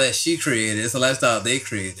lifestyle that she created. It's a lifestyle they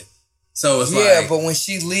created. So it's yeah, but when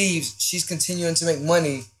she leaves, she's continuing to make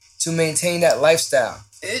money to maintain that lifestyle.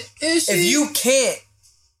 Is she? If you can't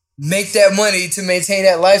make that money to maintain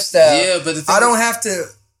that lifestyle, yeah, but I don't have to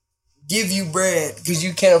give you bread because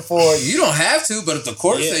you can't afford. You don't have to, but if the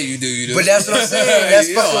court say you do, you do. But that's what I'm saying.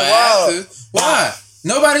 That's fucking wild. Why?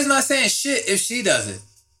 Nobody's not saying shit if she does it.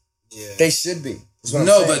 Yeah, they should be.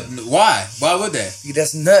 No, but why? Why would they?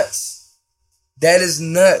 That's nuts. That is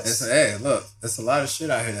nuts. Hey, look, there's a lot of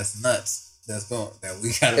shit out here that's nuts. That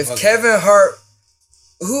we gotta. If Kevin Hart,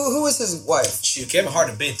 who was his wife? Shoot, Kevin Hart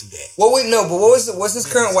had been through that. What's his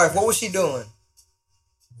current wife? What was she doing?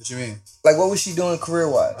 What you mean? Like, what was she doing career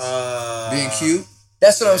wise? Being cute.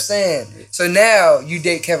 That's what I'm saying. So now you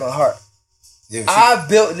date Kevin Hart. Yeah, I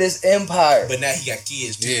built this empire. But now he got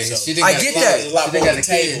kids too. Yeah, so I get that. She got the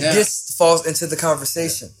table. This falls into the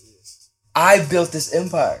conversation. I built this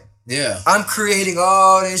empire. Yeah. I'm creating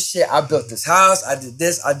all this shit. I built this house. I did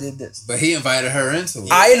this. I did this. But he invited her into it.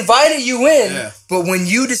 I invited you in, but when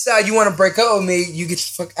you decide you want to break up with me, you get the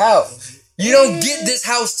fuck out. You don't get this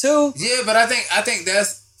house too. Yeah, but I think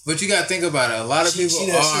that's... But you got to think about it. A lot of people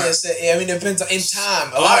are... it depends on in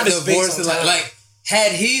time. A lot of divorces, like,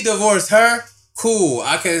 had he divorced her... Cool,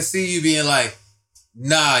 I can see you being like,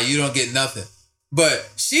 nah, you don't get nothing. But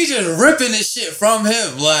she just ripping this shit from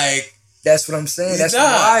him, like. That's what I'm saying. That's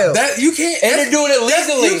wild. That you can't, and they're doing it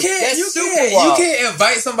legally. You can't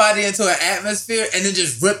invite somebody into an atmosphere and then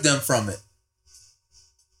just rip them from it.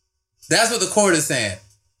 That's what the court is saying,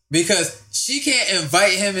 because she can't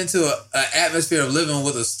invite him into an atmosphere of living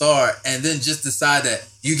with a star and then just decide that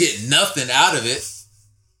you get nothing out of it.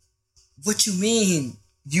 What you mean?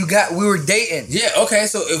 We were dating. Yeah, okay,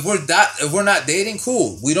 so if we're not dating,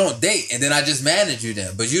 cool. We don't date, and then I just manage you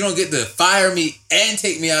then. But you don't get to fire me and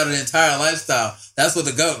take me out of the entire lifestyle. That's what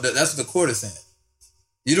the court is saying.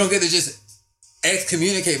 You don't get to just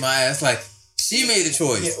excommunicate my ass like she made the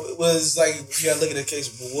choice. Yeah, it was like you gotta look at the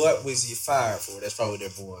case. What was he fired for? That's probably what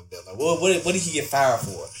they're born. Like, what did he get fired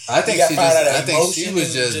for? I think she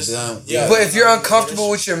was just dumb. Yeah, but if you're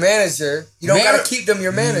uncomfortable with your manager, you don't gotta keep them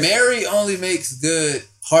your manager. Mary only makes good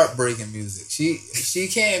heartbreaking music. She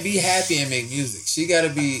can't be happy and make music. She gotta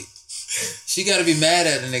be mad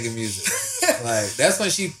at the nigga music. Like that's when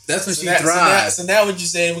she thrives. So now what you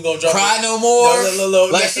saying? We're gonna drop Cry No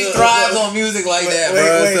More. Like she thrives on music like that,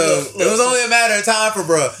 bro. It was only a matter of time for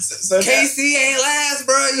bro. KC ain't last,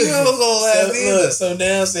 bro. You know what's gonna last either. So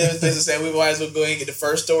now Sam is saying we might as well go ahead and get the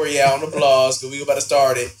first story out on the blogs because we about to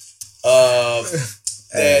start it.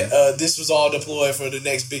 That this was all deployed for the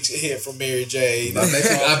next big hit from Mary J.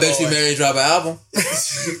 I bet you Mary drop an album.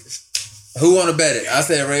 Who want to bet it? I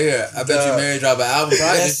say it right here. I bet you Mary drop an album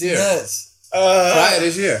probably this year. Probably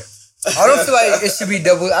this year. I don't feel like it should be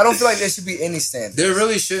double. I don't feel like there should be any standards. There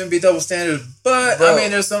really shouldn't be double standards, but bro, I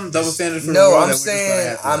mean, there's some double standards for the world.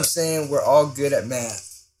 No, I'm saying we're all good at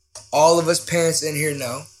math. All of us parents in here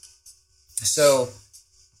know. So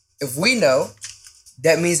if we know,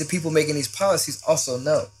 that means the people making these policies also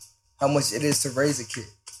know how much it is to raise a kid.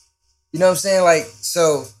 You know what I'm saying? Like,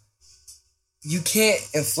 so you can't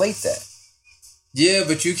inflate that. Yeah,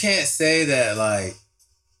 but you can't say that, like,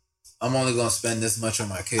 I'm only going to spend this much on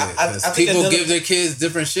my kid. Because people give their kids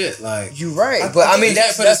different shit. Like, you're right. But I mean,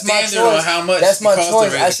 that's my choice. On how much that's my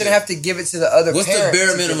choice. I shouldn't have to give it to the other parents. What's the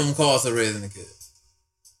bare minimum cost of raising a kid?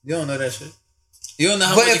 You don't know that shit. You don't know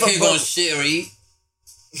how much a kid going to shit or eat.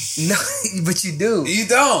 No, but you do. You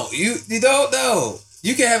don't. You don't know.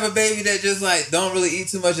 You can have a baby that just like don't really eat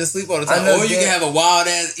too much and sleep all the time, or you can have a wild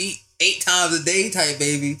ass eat 8 times a day type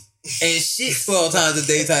baby and shit 12 times a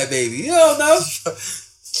day type baby. You don't know.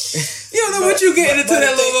 You don't know what you getting into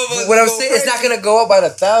that little. What I'm saying, it's not gonna go up by the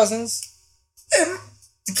thousands.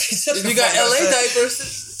 If you got LA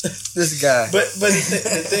diapers, this guy. But the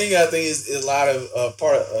thing I think is a lot of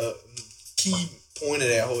key point of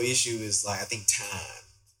that whole issue is like I think time.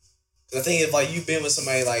 The thing is, like, you've been with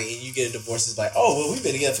somebody, like, and you get a divorce, it's like, oh, well, we've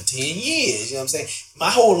been together for 10 years. You know what I'm saying? My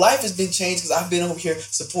whole life has been changed because I've been over here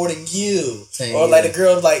supporting you. Or, like, the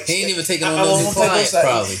girl, like... He ain't even taking on those clients,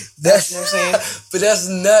 probably. That's, you know what I'm saying? But that's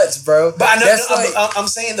nuts, bro. But I know, that's I'm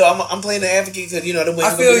saying, though, I'm playing the advocate because, you know, the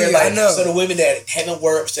women... I feel you, like, I know. So the women that haven't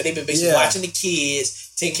worked, so they've been basically watching the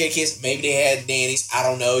kids, taking care of kids. Maybe they had nannies. I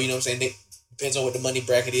don't know. You know what I'm saying? Depends on what the money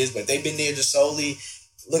bracket is. But they've been there just solely...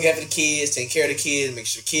 look after the kids, take care of the kids, make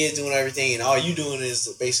sure the kids doing everything, and all you doing is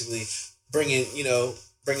basically bringing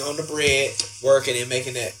home the bread, working and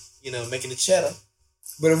making that, making the cheddar.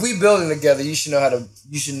 But if we building together, you should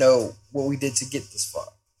know what we did to get this far.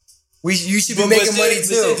 You should be making money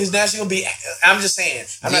too. Because now she's gonna be. I'm just saying.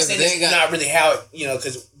 I'm not saying this is not really how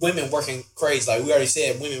because women working crazy. Like we already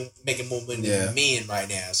said, women making more money than men right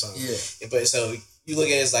now. So but so you look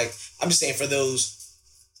at it as like I'm just saying for those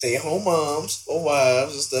stay-at-home moms or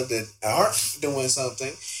wives and stuff that aren't doing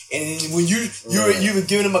something, and when you were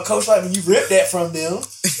giving them a coach life and you ripped that from them,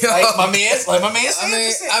 like my man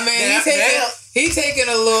said. He taking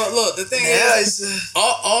a little look. The thing is,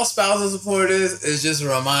 all spousal support is just a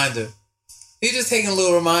reminder. He just taking a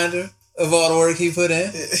little reminder of all the work he put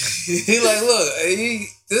in. He like, look,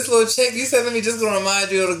 this little check you said, let me just gonna remind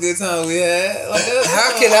you of the good time we had. Like,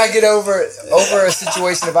 how can I get over a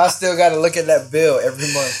situation if I still got to look at that bill every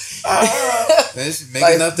month?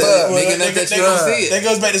 Make enough that you don't see it. That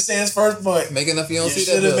goes back to Sam's first point. Make enough you don't see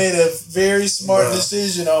that. You should have made a very smart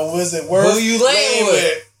decision on was it worth who you laying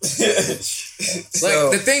with. So,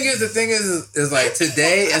 like the thing is like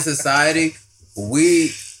today in society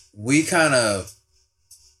we kind of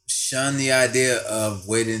shun the idea of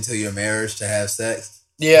waiting until your marriage to have sex.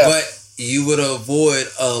 Yeah. But you would avoid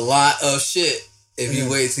a lot of shit if you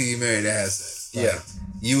wait till you're married to have sex. Like,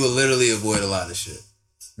 you would literally avoid a lot of shit.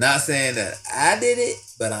 Not saying that I did it,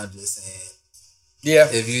 but I'm just saying. Yeah.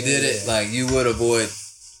 If you did it, like you would avoid.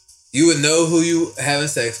 You would know who you having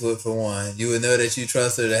sex with, for one. You would know that you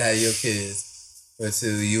trust her to have your kids, for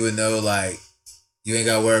two. You would know, like, you ain't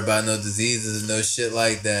got to worry about no diseases and no shit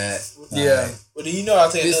like that. Yeah. Well, do you know, I'll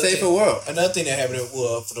tell you it's a safer world. Another thing that happened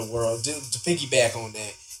for the world, to piggyback on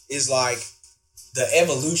that, is like the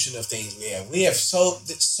evolution of things we have. We have so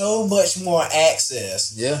much more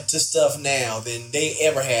access to stuff now than they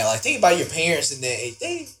ever had. Like, think about your parents and that.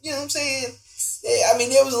 They, you know what I'm saying? I mean,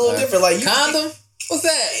 it was a little different. Like, condom? What's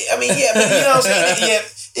that? I mean, yeah, but you know what I'm saying?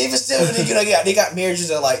 Even still, they got marriages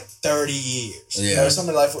that are like 30 years. Or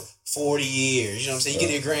something like 40 years. You know what I'm saying? You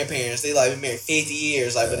get your grandparents, they like been married 50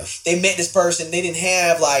 years. Like, but they met this person, they didn't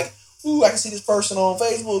have like, ooh, I can see this person on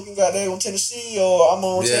Facebook and got there on Tennessee, or I'm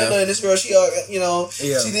on Tinder, and this girl, she,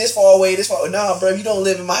 she this far away, this far. Nah, bro, if you don't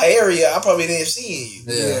live in my area, I probably didn't see you.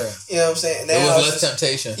 Yeah. You know what I'm saying? Now it was less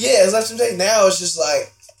temptation. Yeah, it's less temptation. Now it's just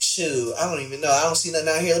like, shoot, I don't even know. I don't see nothing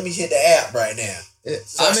out here. Let me hit the app right now.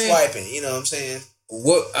 Start swiping. You know what I'm saying?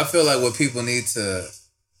 What I feel like what people need to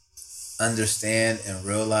understand and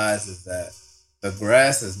realize is that the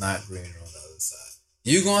grass is not greener on the other side.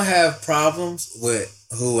 You're gonna have problems with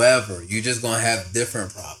whoever. You're just gonna have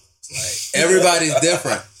different problems. Like everybody's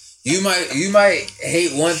different. You might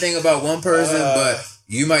hate one thing about one person, but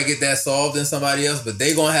you might get that solved in somebody else. But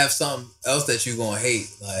they gonna have something else that you gonna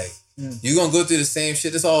hate. Like you're gonna go through the same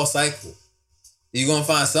shit. It's all cycle. You're gonna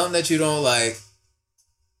find something that you don't like.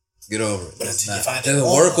 Get over it. But until you find it,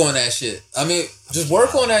 work on that shit. I mean, just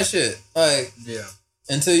work on that shit. Like,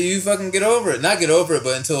 until you fucking get over it. Not get over it,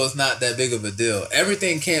 but until it's not that big of a deal.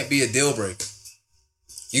 Everything can't be a deal breaker.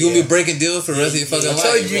 You're gonna be breaking deals for the rest of your fucking life.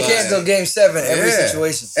 I told you can't go game 7 every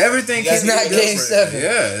situation. Everything can't be a deal breaker. Game 7.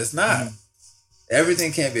 Yeah, it's not.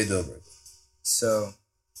 Everything can't be a deal breaker. So,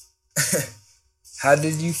 how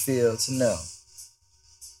did you feel to know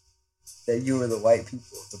that you were the white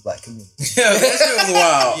people of the black community? Yeah, that shit was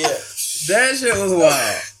wild. That shit was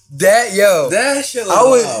wild. That shit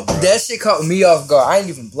was wild, bro. That shit caught me off guard. I ain't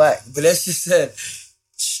even black, but that shit said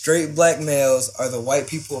straight black males are the white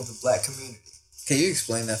people of the black community. Can you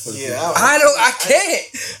explain that for the people? I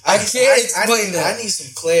can't explain that. I need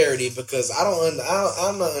some clarity because I'm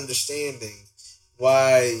not understanding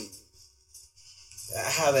how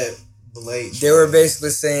that relates. They were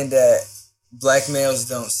basically saying that black males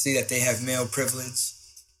don't see that they have male privilege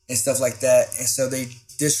and stuff like that, and so they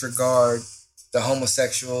disregard the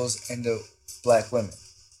homosexuals and the black women.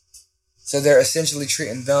 So they're essentially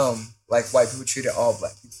treating them like white people treated all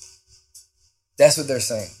black people. That's what they're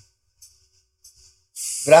saying.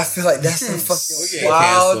 But I feel like that's some fucking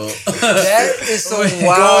wild. That is some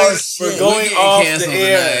wild shit. We're going off the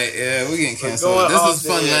air. Tonight. Yeah, we're getting canceled. This was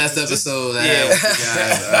fun last episode. I had with you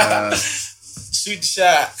guys. Shoot the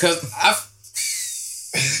shot. Because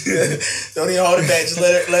Don't even hold it back. Just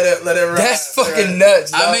let it ride. That's fucking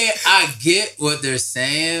nuts. I mean, I get what they're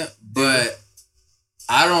saying, but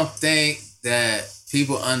I don't think that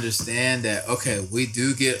people understand that. Okay, we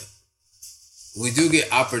do get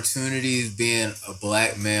opportunities being a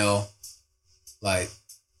black male. Like,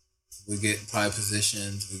 we get probably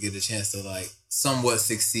positions. We get a chance to like somewhat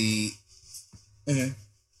succeed. Mm-hmm.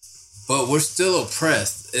 But we're still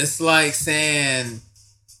oppressed. It's like saying,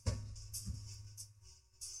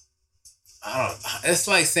 it's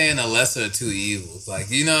like saying the lesser of two evils. Like,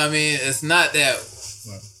 you know what I mean? It's not that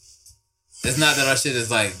our shit is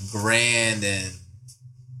like grand and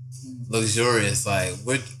luxurious. Like,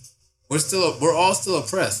 we're all still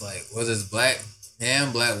oppressed. Like, whether it's black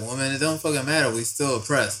man, black woman, it don't fucking matter. We still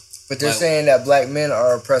oppressed. But they're saying that black men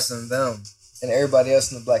are oppressing them and everybody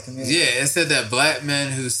else in the black community. Yeah, it said that black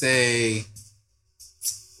men who say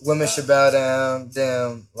women should bow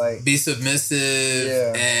down, like be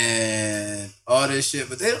submissive and all this shit,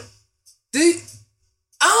 but I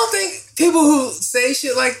don't think people who say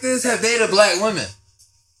shit like this have dated black women.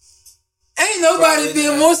 Ain't nobody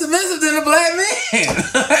being more submissive than a black man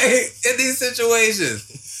like, in these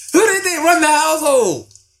situations. Who do they think run the household?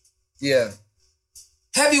 Yeah.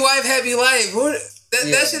 Happy wife, happy life.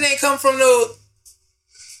 That shit ain't come from no.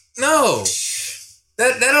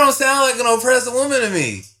 That don't sound like an oppressed woman to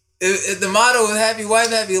me. If the motto is happy wife,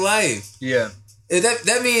 happy life. Yeah.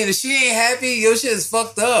 That means if she ain't happy, your shit is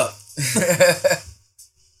fucked up.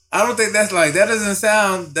 I don't think that's like that doesn't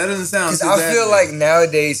sound because I feel like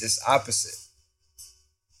nowadays it's opposite.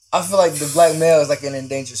 I feel like the black male is like an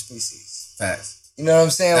endangered species. Facts. You know what I'm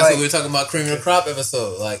saying? That's like, what we were talking about cream of the crop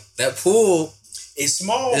episode. Like that pool is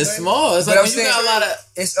small. It's small. It's like when you got a lot of.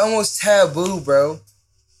 It's almost taboo, bro.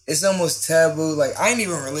 It's almost taboo. Like, I ain't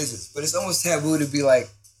even religious, but it's almost taboo to be like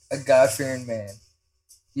a God-fearing man.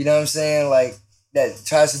 You know what I'm saying? Like, that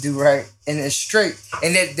tries to do right and is straight.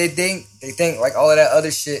 And they think like all of that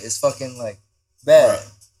other shit is fucking like bad. Right.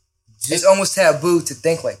 It's almost taboo to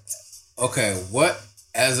think like that. Okay, what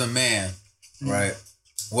as a man, right?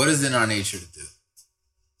 What is in our nature to do?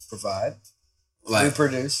 Provide. Like,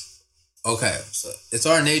 reproduce. Okay, so it's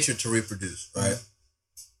our nature to reproduce, right? Mm-hmm.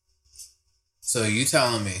 So you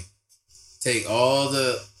telling me take all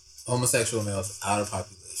the homosexual males out of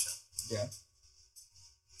population. Yeah.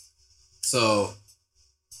 So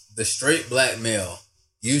the straight black male,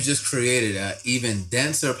 you just created an even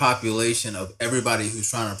denser population of everybody who's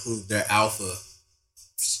trying to prove their alpha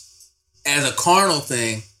as a carnal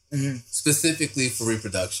thing, specifically for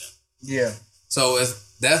reproduction. Yeah. So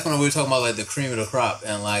that's when we were talking about like the cream of the crop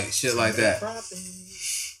and like shit like that.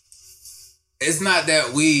 It's not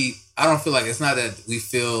that I don't feel like it's not that we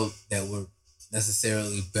feel that we're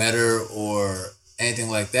necessarily better or anything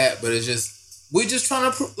like that, but it's just we're just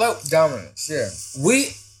trying to prove like dominance. Yeah.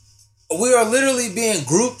 We are literally being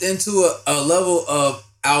grouped into a level of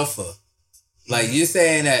alpha. Like you're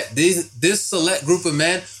saying that this select group of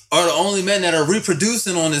men are the only men that are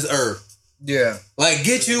reproducing on this earth. Yeah. Like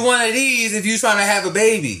get you one of these if you're trying to have a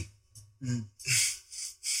baby. Mm.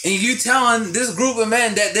 And you telling this group of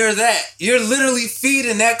men that they're that. You're literally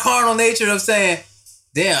feeding that carnal nature of saying,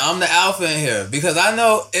 damn, I'm the alpha in here. Because I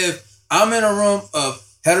know if I'm in a room of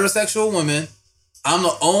heterosexual women, I'm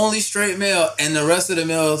the only straight male and the rest of the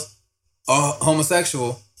males are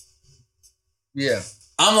homosexual. Yeah.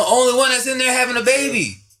 I'm the only one that's in there having a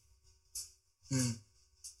baby. Mm.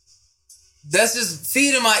 That's just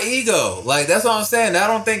feeding my ego. Like, that's what I'm saying. I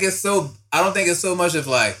don't think it's so much of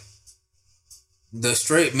like the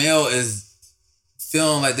straight male is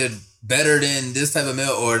feeling like they're better than this type of male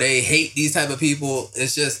or they hate these type of people.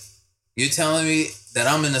 It's just, you're telling me that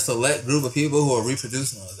I'm in a select group of people who are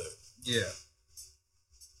reproducing on Earth. Yeah.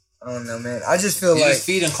 I don't know, man. I just feel you're like... just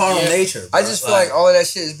feeding carnal nature, bro. I just feel like all of that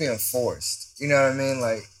shit is being forced. You know what I mean?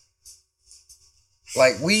 Like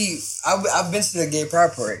I've been to the gay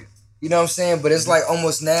pride parade. You know what I'm saying? But it's like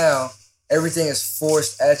almost now, everything is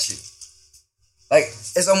forced at you. Like,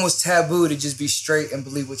 it's almost taboo to just be straight and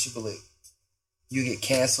believe what you believe. You get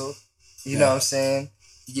canceled. You know what I'm saying?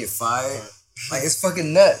 You get fired. Like, it's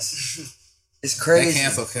fucking nuts. It's crazy.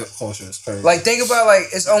 That cancel culture is crazy. Like, think about, like,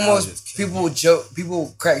 it's almost people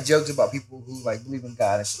crack jokes about people who, like, believe in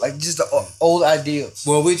God and shit. Like, just the old ideals.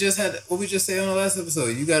 Well, we just said on the last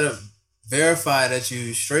episode. You gotta verify that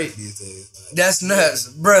you straight these days. Like, that's nuts.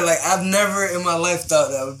 Bro, like, I've never in my life thought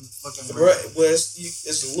that would be fucking real. Right. Well,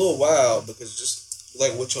 it's a little wild because just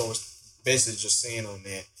like what you was basically just saying on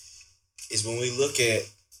that is when we look at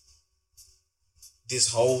this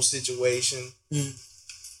whole situation,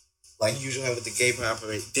 like usually with the gay pride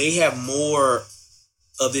parade, they have more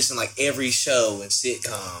of this in like every show and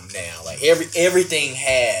sitcom now. Like everything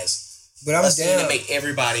has. But I'm down to make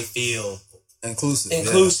everybody feel inclusive,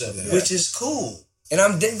 which is cool.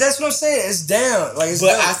 And that's what I'm saying. It's down. Like,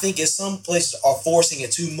 but I think some places are forcing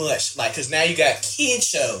it too much. Like, because now you got kid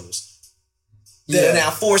shows that are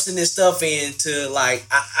now forcing this stuff into, like,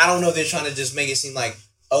 I don't know if they're trying to just make it seem like,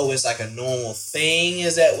 oh, it's like a normal thing.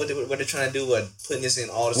 Is that what they're trying to do? Putting this in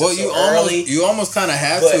all this stuff so early? You almost kind of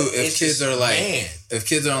have to if kids are like, if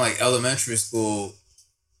kids are in like elementary school,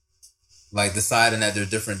 like deciding that they're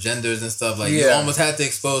different genders and stuff, like you almost have to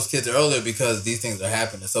expose kids earlier because these things are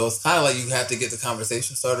happening. So it's kind of like you have to get the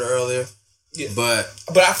conversation started earlier. Yeah. But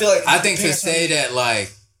I feel like I think to say that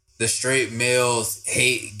like the straight males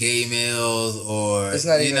hate gay males or it's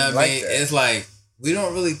not even what I mean, it's like we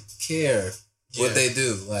don't really care what they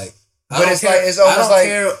do. Like, but it's care. Like it's almost like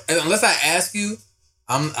care, unless I ask you.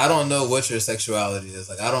 I don't know what your sexuality is.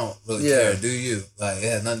 Like, I don't really care. Do you? Like,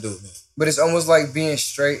 it has nothing to do with me. But it's almost like being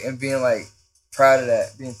straight and being like proud of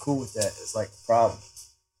that, being cool with that. It's like a problem.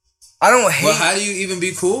 I don't hate. Well, how do you even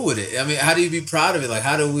be cool with it? I mean, how do you be proud of it? Like,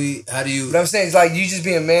 how do you? But I'm saying it's like you just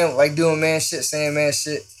being a man, like doing man shit, saying man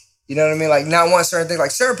shit. You know what I mean? Like not wanting certain things.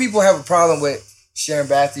 Like certain people have a problem with sharing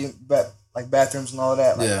bathrooms and all of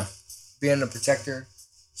that. Like being a protector,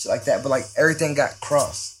 shit like that. But like everything got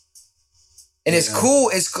crossed. And it's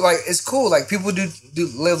cool. It's cool. Like people do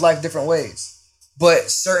live life different ways,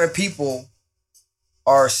 but certain people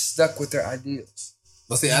are stuck with their ideals.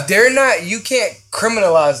 Well, see, they're not. You can't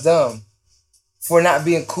criminalize them for not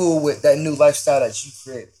being cool with that new lifestyle that you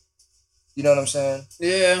created. You know what I'm saying?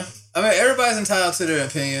 Yeah. I mean, everybody's entitled to their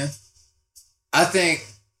opinion. I think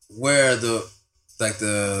where the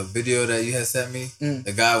video that you had sent me,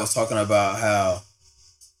 the guy was talking about how,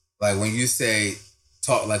 like, when you say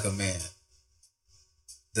talk like a man,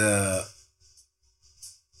 the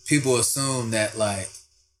people assume that, like,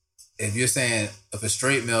 if you're saying, if a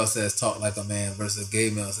straight male says talk like a man versus a gay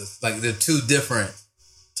male says, like, they're two different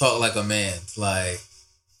talk like a man. Like,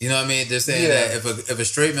 you know what I mean? They're saying that if a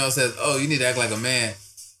straight male says, oh, you need to act like a man,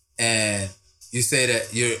 and you say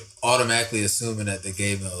that, you're automatically assuming that the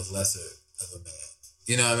gay male is lesser of a man.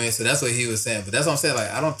 You know what I mean? So that's what he was saying. But that's what I'm saying.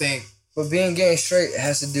 Like, I don't think... But being gay and straight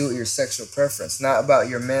has to do with your sexual preference, not about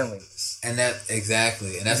your manliness. And that,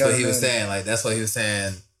 exactly. And that's what he was saying. Like, that's what he was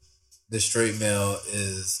saying. The straight male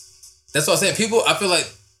is... That's what I'm saying. People, I feel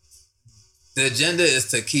like the agenda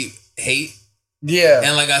is to keep hate. Yeah.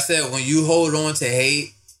 And like I said, when you hold on to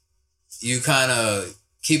hate, you kind of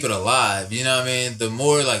keep it alive. You know what I mean? The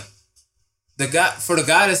more, like... the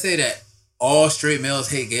guy to say that all straight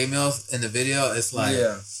males hate gay males in the video, it's like...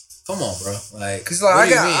 Yeah. Come on, bro. Like, because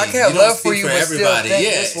like I can't love for you, but everybody. Still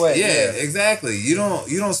think this way. Yeah, exactly. You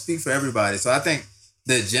don't speak for everybody. So I think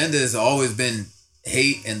the agenda has always been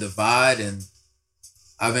hate and divide. And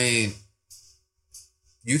I mean,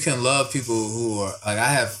 you can love people who are like, I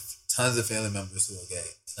have tons of family members who are gay,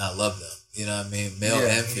 and I love them. You know what I mean, male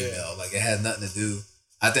and female. Yeah. Like it has nothing to do.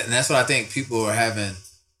 And that's what I think people are having.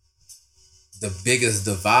 The biggest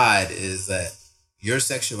divide is that your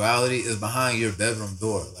sexuality is behind your bedroom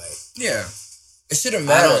door. Like, yeah, it shouldn't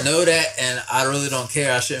matter. I don't know that, and I really don't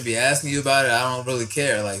care. I shouldn't be asking you about it. I don't really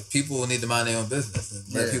care. Like, people need to mind their own business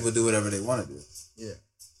and let people do whatever they want to do. Yeah,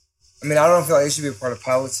 I mean, I don't feel like it should be a part of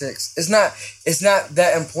politics. It's not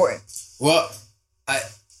that important. Well,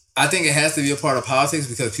 I think it has to be a part of politics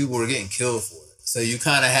because people were getting killed for it. So you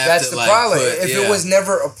kind of have That's to. That's the problem. If it was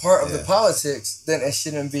never a part of the politics, then it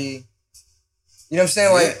shouldn't be. You know what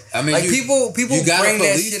I'm saying? Like, I mean, like people bring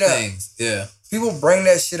that shit things. up. Yeah. People bring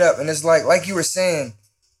that shit up, and it's like you were saying,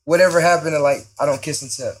 whatever happened to like I don't kiss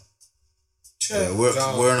and tell. Yeah,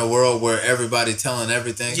 we're in a world where everybody telling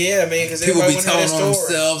everything. Yeah, man. Because people be telling on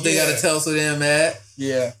themselves. They gotta tell so damn mad.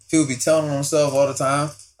 Yeah. People be telling on themselves all the time.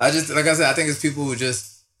 I said, I think it's people who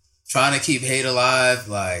just trying to keep hate alive.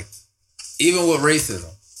 Like, even with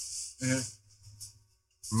racism. Mm-hmm.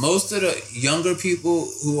 Most of the younger people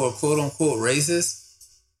who are quote unquote racist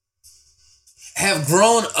have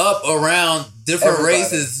grown up around different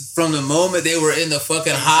races from the moment they were in the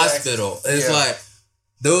fucking hospital. It's like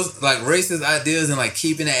those like racist ideas and like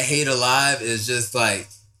keeping that hate alive is just like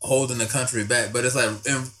holding the country back. But it's like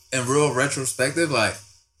in real retrospective, like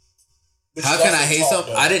how can I hate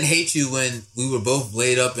something? I didn't hate you when we were both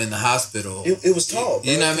laid up in the hospital. It was taught.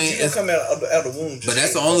 You know what I mean? You don't come out of the womb. But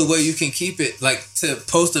that's the only way you can keep it. Like to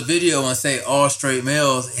post a video and say all straight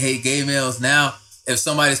males hate gay males. Now, if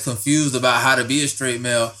somebody's confused about how to be a straight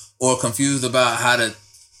male or confused about how to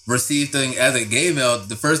receive things as a gay male,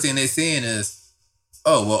 the first thing they're seeing is,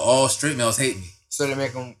 oh, well, all straight males hate me. So they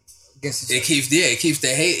make them against each other. It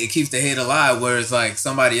keeps the hate alive. Whereas like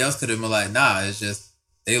somebody else could have been like, nah, it's just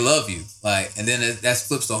They love you. Like, and then that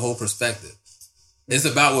flips the whole perspective. It's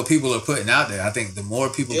about what people are putting out there. I think the more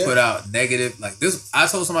people put out negative, like this, I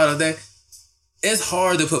told somebody the other day, it's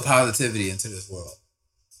hard to put positivity into this world.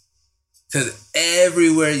 Because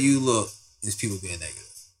everywhere you look, is people being negative.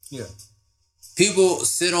 Yeah. People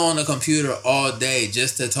sit on the computer all day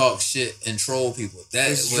just to talk shit and troll people.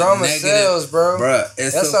 It's drama sells, bro. Bruh,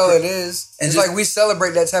 that's all it is. And it's like we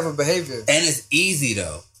celebrate that type of behavior. And it's easy,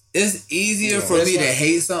 though. It's easier for me to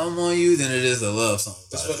hate something on you than it is to love something.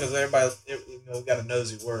 That's because everybody, got a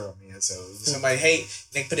nosy world, man. So if somebody hate,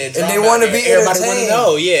 they put that drama. And they want to be everybody entertained. Want to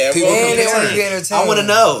know, yeah. People and they want to be entertained. I want to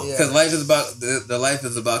know because life is about the life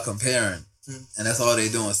is about comparing, and that's all they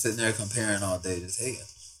doing, sitting there comparing all day, just hating.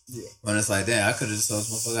 Yeah. When it's like, damn, I could have just told this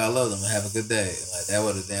motherfucker I love them and have a good day. Like that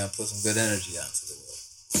would have damn put some good energy out to the world.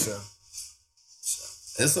 So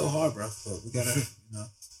it's so hard, bro. But we gotta,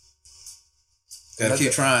 gotta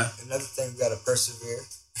keep trying. Another thing, we gotta persevere.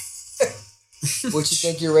 What you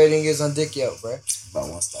think your rating is on Dick Yelp, bro? About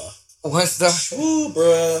 1 star. 1 star? Ooh,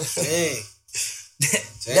 bro. Dang.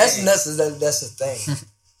 That's nuts. That's the thing.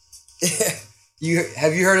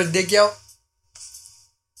 Have you heard of Dick Yelp?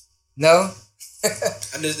 No?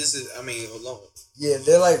 Yeah,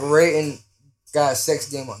 they're like rating guys' sex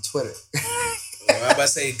game on Twitter. I'm about to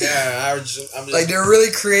say, God, I'm just like they're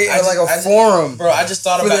really creating forum. Bro, I just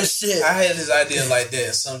thought about this shit. I had this idea like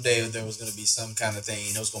that. Someday there was gonna be some kind of thing.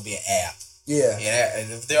 It was gonna be an app. Yeah.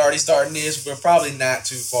 And if they're already starting this, we're probably not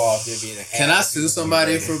too far off there being an app. Can I sue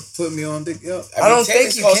somebody for putting me on Dick Yelp? I don't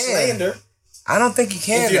think you can. Slander. I don't think you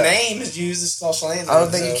can. If your name is used, it's called slander. I don't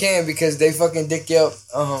think you can because they fucking Dick Yelp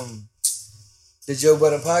the Joe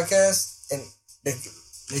Budden podcast, and they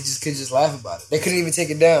just could just laugh about it. They couldn't even take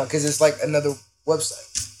it down because it's like another website.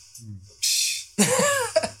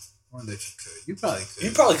 I wonder if you could. You probably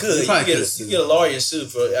could. You get a lawyer sued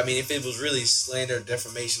for. I mean, if it was really slander,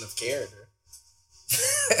 defamation of character.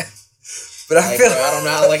 But I feel I don't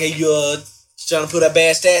know. Like you trying to put up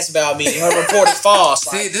bad stats about me. Her report is false.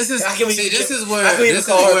 Like, this is where I can even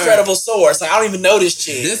call her a credible source. Like I don't even know this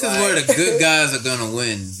chick. This is where the good guys are gonna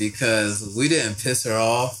win because we didn't piss her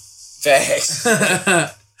off. Facts.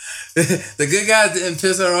 The good guys didn't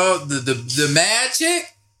piss her off. The mad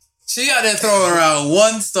chick, she out there throwing around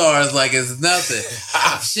 1 stars like it's nothing.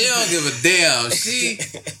 She don't give a damn. She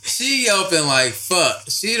yelping like fuck.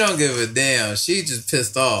 She don't give a damn. She just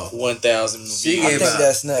pissed off. 1,000. I think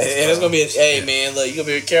that's nuts. And it's gonna be hey man, look, you gotta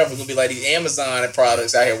be very careful. It's gonna be like these Amazon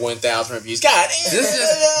products out here, 1,000 reviews. God damn.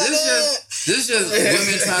 This just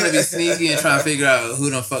women trying to be sneaky and trying to figure out who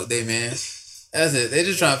done fuck they man. That's it. They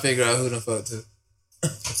just trying to figure out who done fuck too.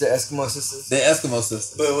 The Eskimo sisters. The Eskimo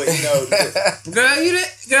sisters. But girl,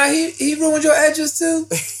 he ruined your edges too.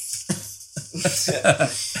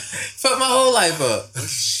 Fuck my whole life up.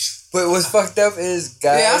 But what's fucked up is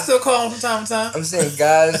guys. Yeah, I still call him from time to time. I'm saying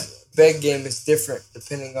guys' bed game is different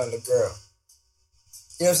depending on the girl.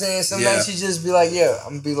 You know what I'm saying? Some nights you just be like, yeah,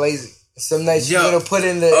 I'm gonna be lazy. Some nights you're gonna put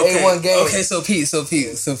in the A1 game. Okay, so Pete. I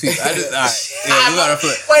just all right. Yeah, we gotta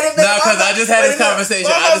put. Wait a minute. No, because I just had this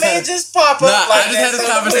conversation. I just had this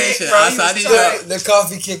conversation. I need y'all. The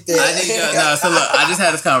coffee kicked in. I need y'all. No, so look, I just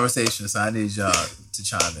had this conversation, so I need y'all to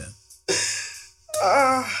chime in.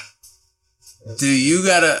 Do you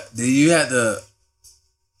have to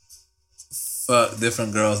fuck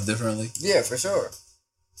different girls differently? Yeah, for sure.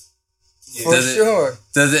 Yeah.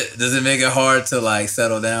 Does it make it hard to like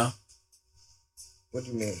settle down? What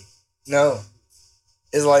do you mean? No.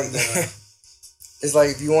 It's like it's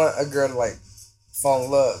like if you want a girl to like fall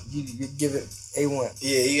in love, you give it A1.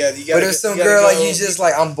 Yeah, you got. But if some girl like you just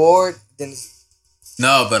like I'm bored, then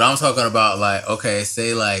no. But I'm talking about like okay,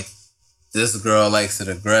 say like this girl likes it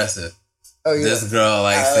aggressive. Oh yeah. This girl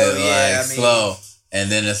likes it slow, and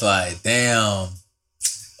then it's like damn.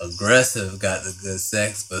 Aggressive got the good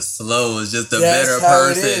sex, but slow is just a better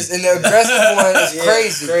person. It is. And the aggressive one is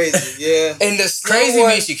crazy. Crazy, yeah. And the slow crazy one,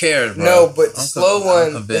 means she cares, bro. No, but the slow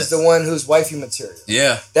one is the one who's wifey material.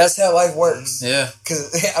 Yeah. That's how life works. Yeah.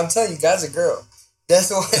 Because I'm telling you, God's a girl. That's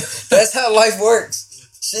how life works.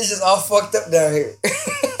 She's just all fucked up down here.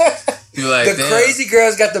 You're like, the crazy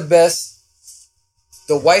girls got the best.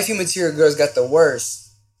 The wifey material girls got the worst.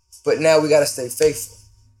 But now we gotta stay faithful.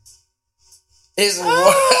 It's you know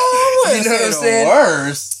what I'm saying?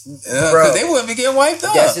 Worse, bro. They wouldn't be getting wiped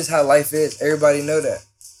up. That's just how life is. Everybody know that.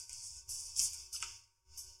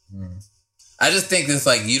 I just think it's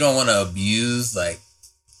like you don't want to abuse like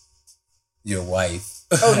your wife.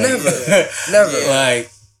 Oh, never, never, like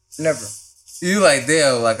never. You like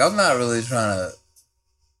damn, like I'm not really trying to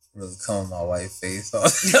really comb my white face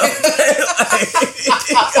off.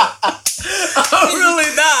 I'm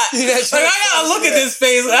really not. Like, I gotta look at this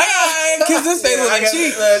face. I gotta kiss this face with a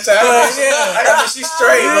cheek. I gotta be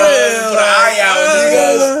straight, bro. Put an eye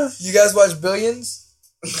out. You guys watch Billions?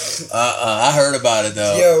 I heard about it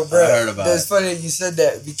though. Yo, bro, I heard about it. It's funny you said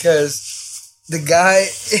that because the guy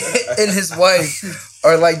and his wife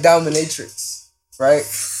are like dominatrix, right?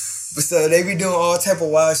 So they be doing all type of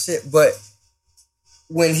wild shit, but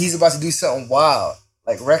when he's about to do something wild,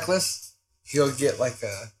 like reckless, he'll get like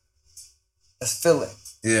a filling.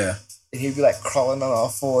 Yeah. And he'd be like crawling on all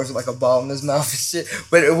fours with like a ball in his mouth and shit.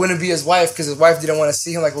 But it wouldn't be his wife because his wife didn't want to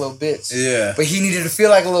see him like a little bitch. Yeah. But he needed to feel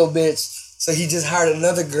like a little bitch, so he just hired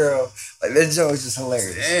another girl. Like that joke was just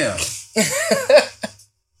hilarious. Damn.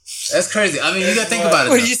 That's crazy. I mean, you gotta think about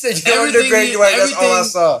it. When you said you don't undergrad, that's all I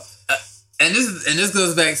saw. And this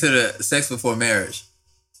goes back to the sex before marriage,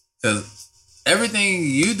 because everything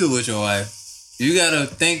you do with your wife, you gotta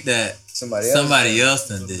think that somebody else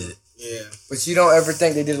done did it. Yeah, but you don't ever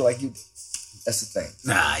think they did it like you did. That's the thing.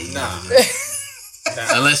 Nah.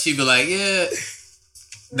 Unless she be like, yeah.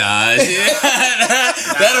 Nah, shit.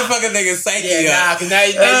 That'll fucking nigga psyche up. Cause now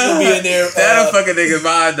you gonna be in there. That'll fucking nigga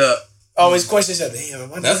mind up. Always question yourself.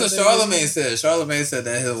 Damn, that's what Charlamagne said. Charlamagne said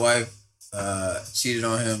that his wife cheated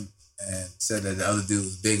on him and said that the other dude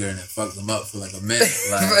was bigger and it fucked him up for like a minute.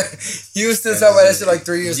 Like, you was still talking about that shit like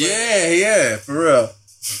 3 years later. Yeah, for real.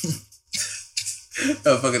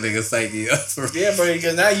 That fucking nigga psyche up for real. Yeah, bro,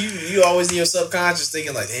 because now you always in your subconscious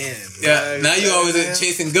thinking like, damn. Yeah, now you always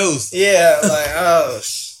chasing ghosts. Yeah, like, oh,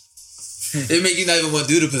 it make you not even want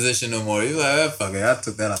to do the position no more. You're like, oh, fuck it, I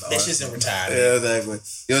took that out the That shit's in retirement. Yeah, exactly.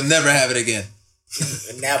 You'll never have it again.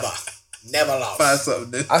 Never lost. Find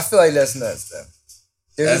something new. I feel like that's nuts, though.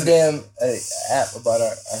 There's a damn app about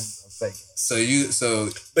our fake.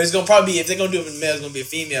 But it's gonna probably be, if they're gonna do it with male, it's gonna be a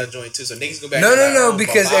female joint too. So niggas go back. No,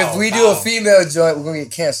 because if we do a female joint, we're gonna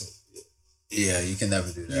get canceled. Yeah, you can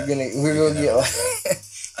never do that. We're gonna get like.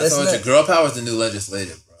 I told you, girl power is the new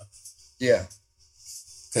legislative, bro. Yeah.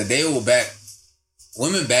 Cause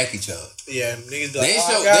women back each other. Yeah, niggas.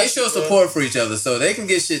 They show support for each other, so they can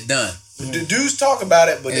get shit done. The dudes talk about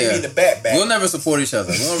it, but they need the back. We'll never support each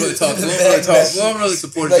other. We don't really talk. We don't really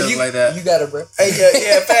support each other like that. You got it, bro. Hey,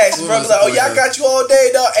 yeah, facts. Bro, like, oh, y'all got you all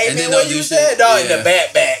day, dog. Hey, man, what you said, dog? In the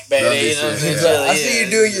back, man. You know what I'm saying? I see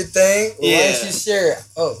you doing your thing. Why don't you share it?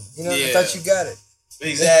 Oh, I thought you got it.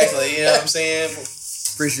 Exactly. You know what I'm saying?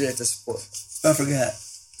 Appreciate the support. I forgot.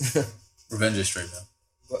 Revenge is straight, man.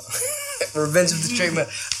 Revenge of the Straight Man.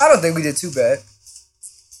 I don't think we did too bad.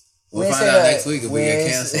 We'll find out next week if we get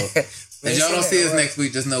canceled. If y'all don't see us next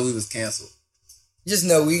week, just know we was canceled. Just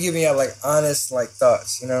know we giving out like honest like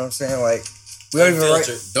thoughts. You know what I'm saying? Like we don't even write.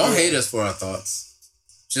 Don't hate us for our thoughts.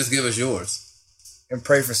 Just give us yours. And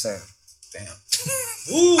pray for Sam. Damn.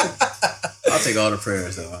 Ooh. I'll take all the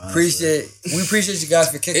prayers though. We appreciate you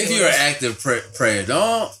guys for kicking. If you're an active prayer,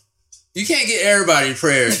 you can't get everybody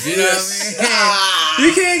prayers. You know what I mean?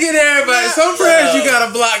 You can't get everybody. Some prayers you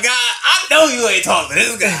gotta block. God, I know you ain't talking to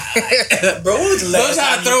this guy. Bro, what was the last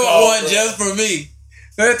time to throw one just for me.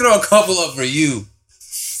 Let me throw a couple up for you.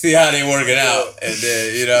 See how they working out. And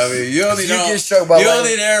then, you know what I mean? You don't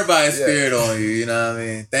need everybody's spirit on you. You know what I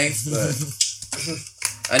mean? Thanks,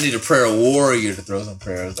 but I need a prayer warrior to throw some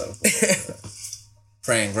prayers up for.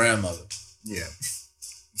 Praying grandmother. Yeah.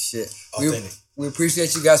 Shit. We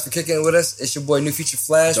appreciate you guys for kicking it with us. It's your boy New Future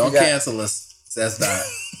Flash. Don't cancel us. That's not.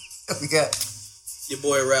 We got your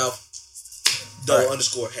boy Ralph.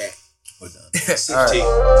 _hat. We're done.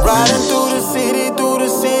 Riding through the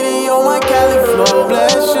city on my Cali floor.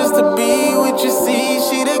 Blessed just to be with you, see,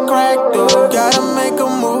 she the crack door. Gotta make a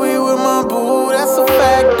movie with my boo, that's a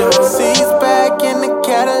fact though. Seats back in the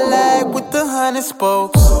Cadillac with the 100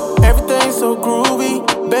 spokes. Everything so groovy,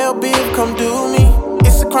 Bell Biv come do me.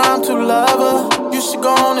 It's a crime to love her, you should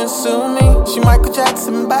go on and sue me. She Michael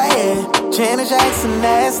Jackson bad, Janet Jackson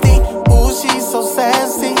nasty. Ooh, she's so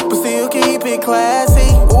sassy, but still keep it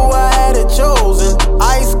classy. Ooh, I had it chosen,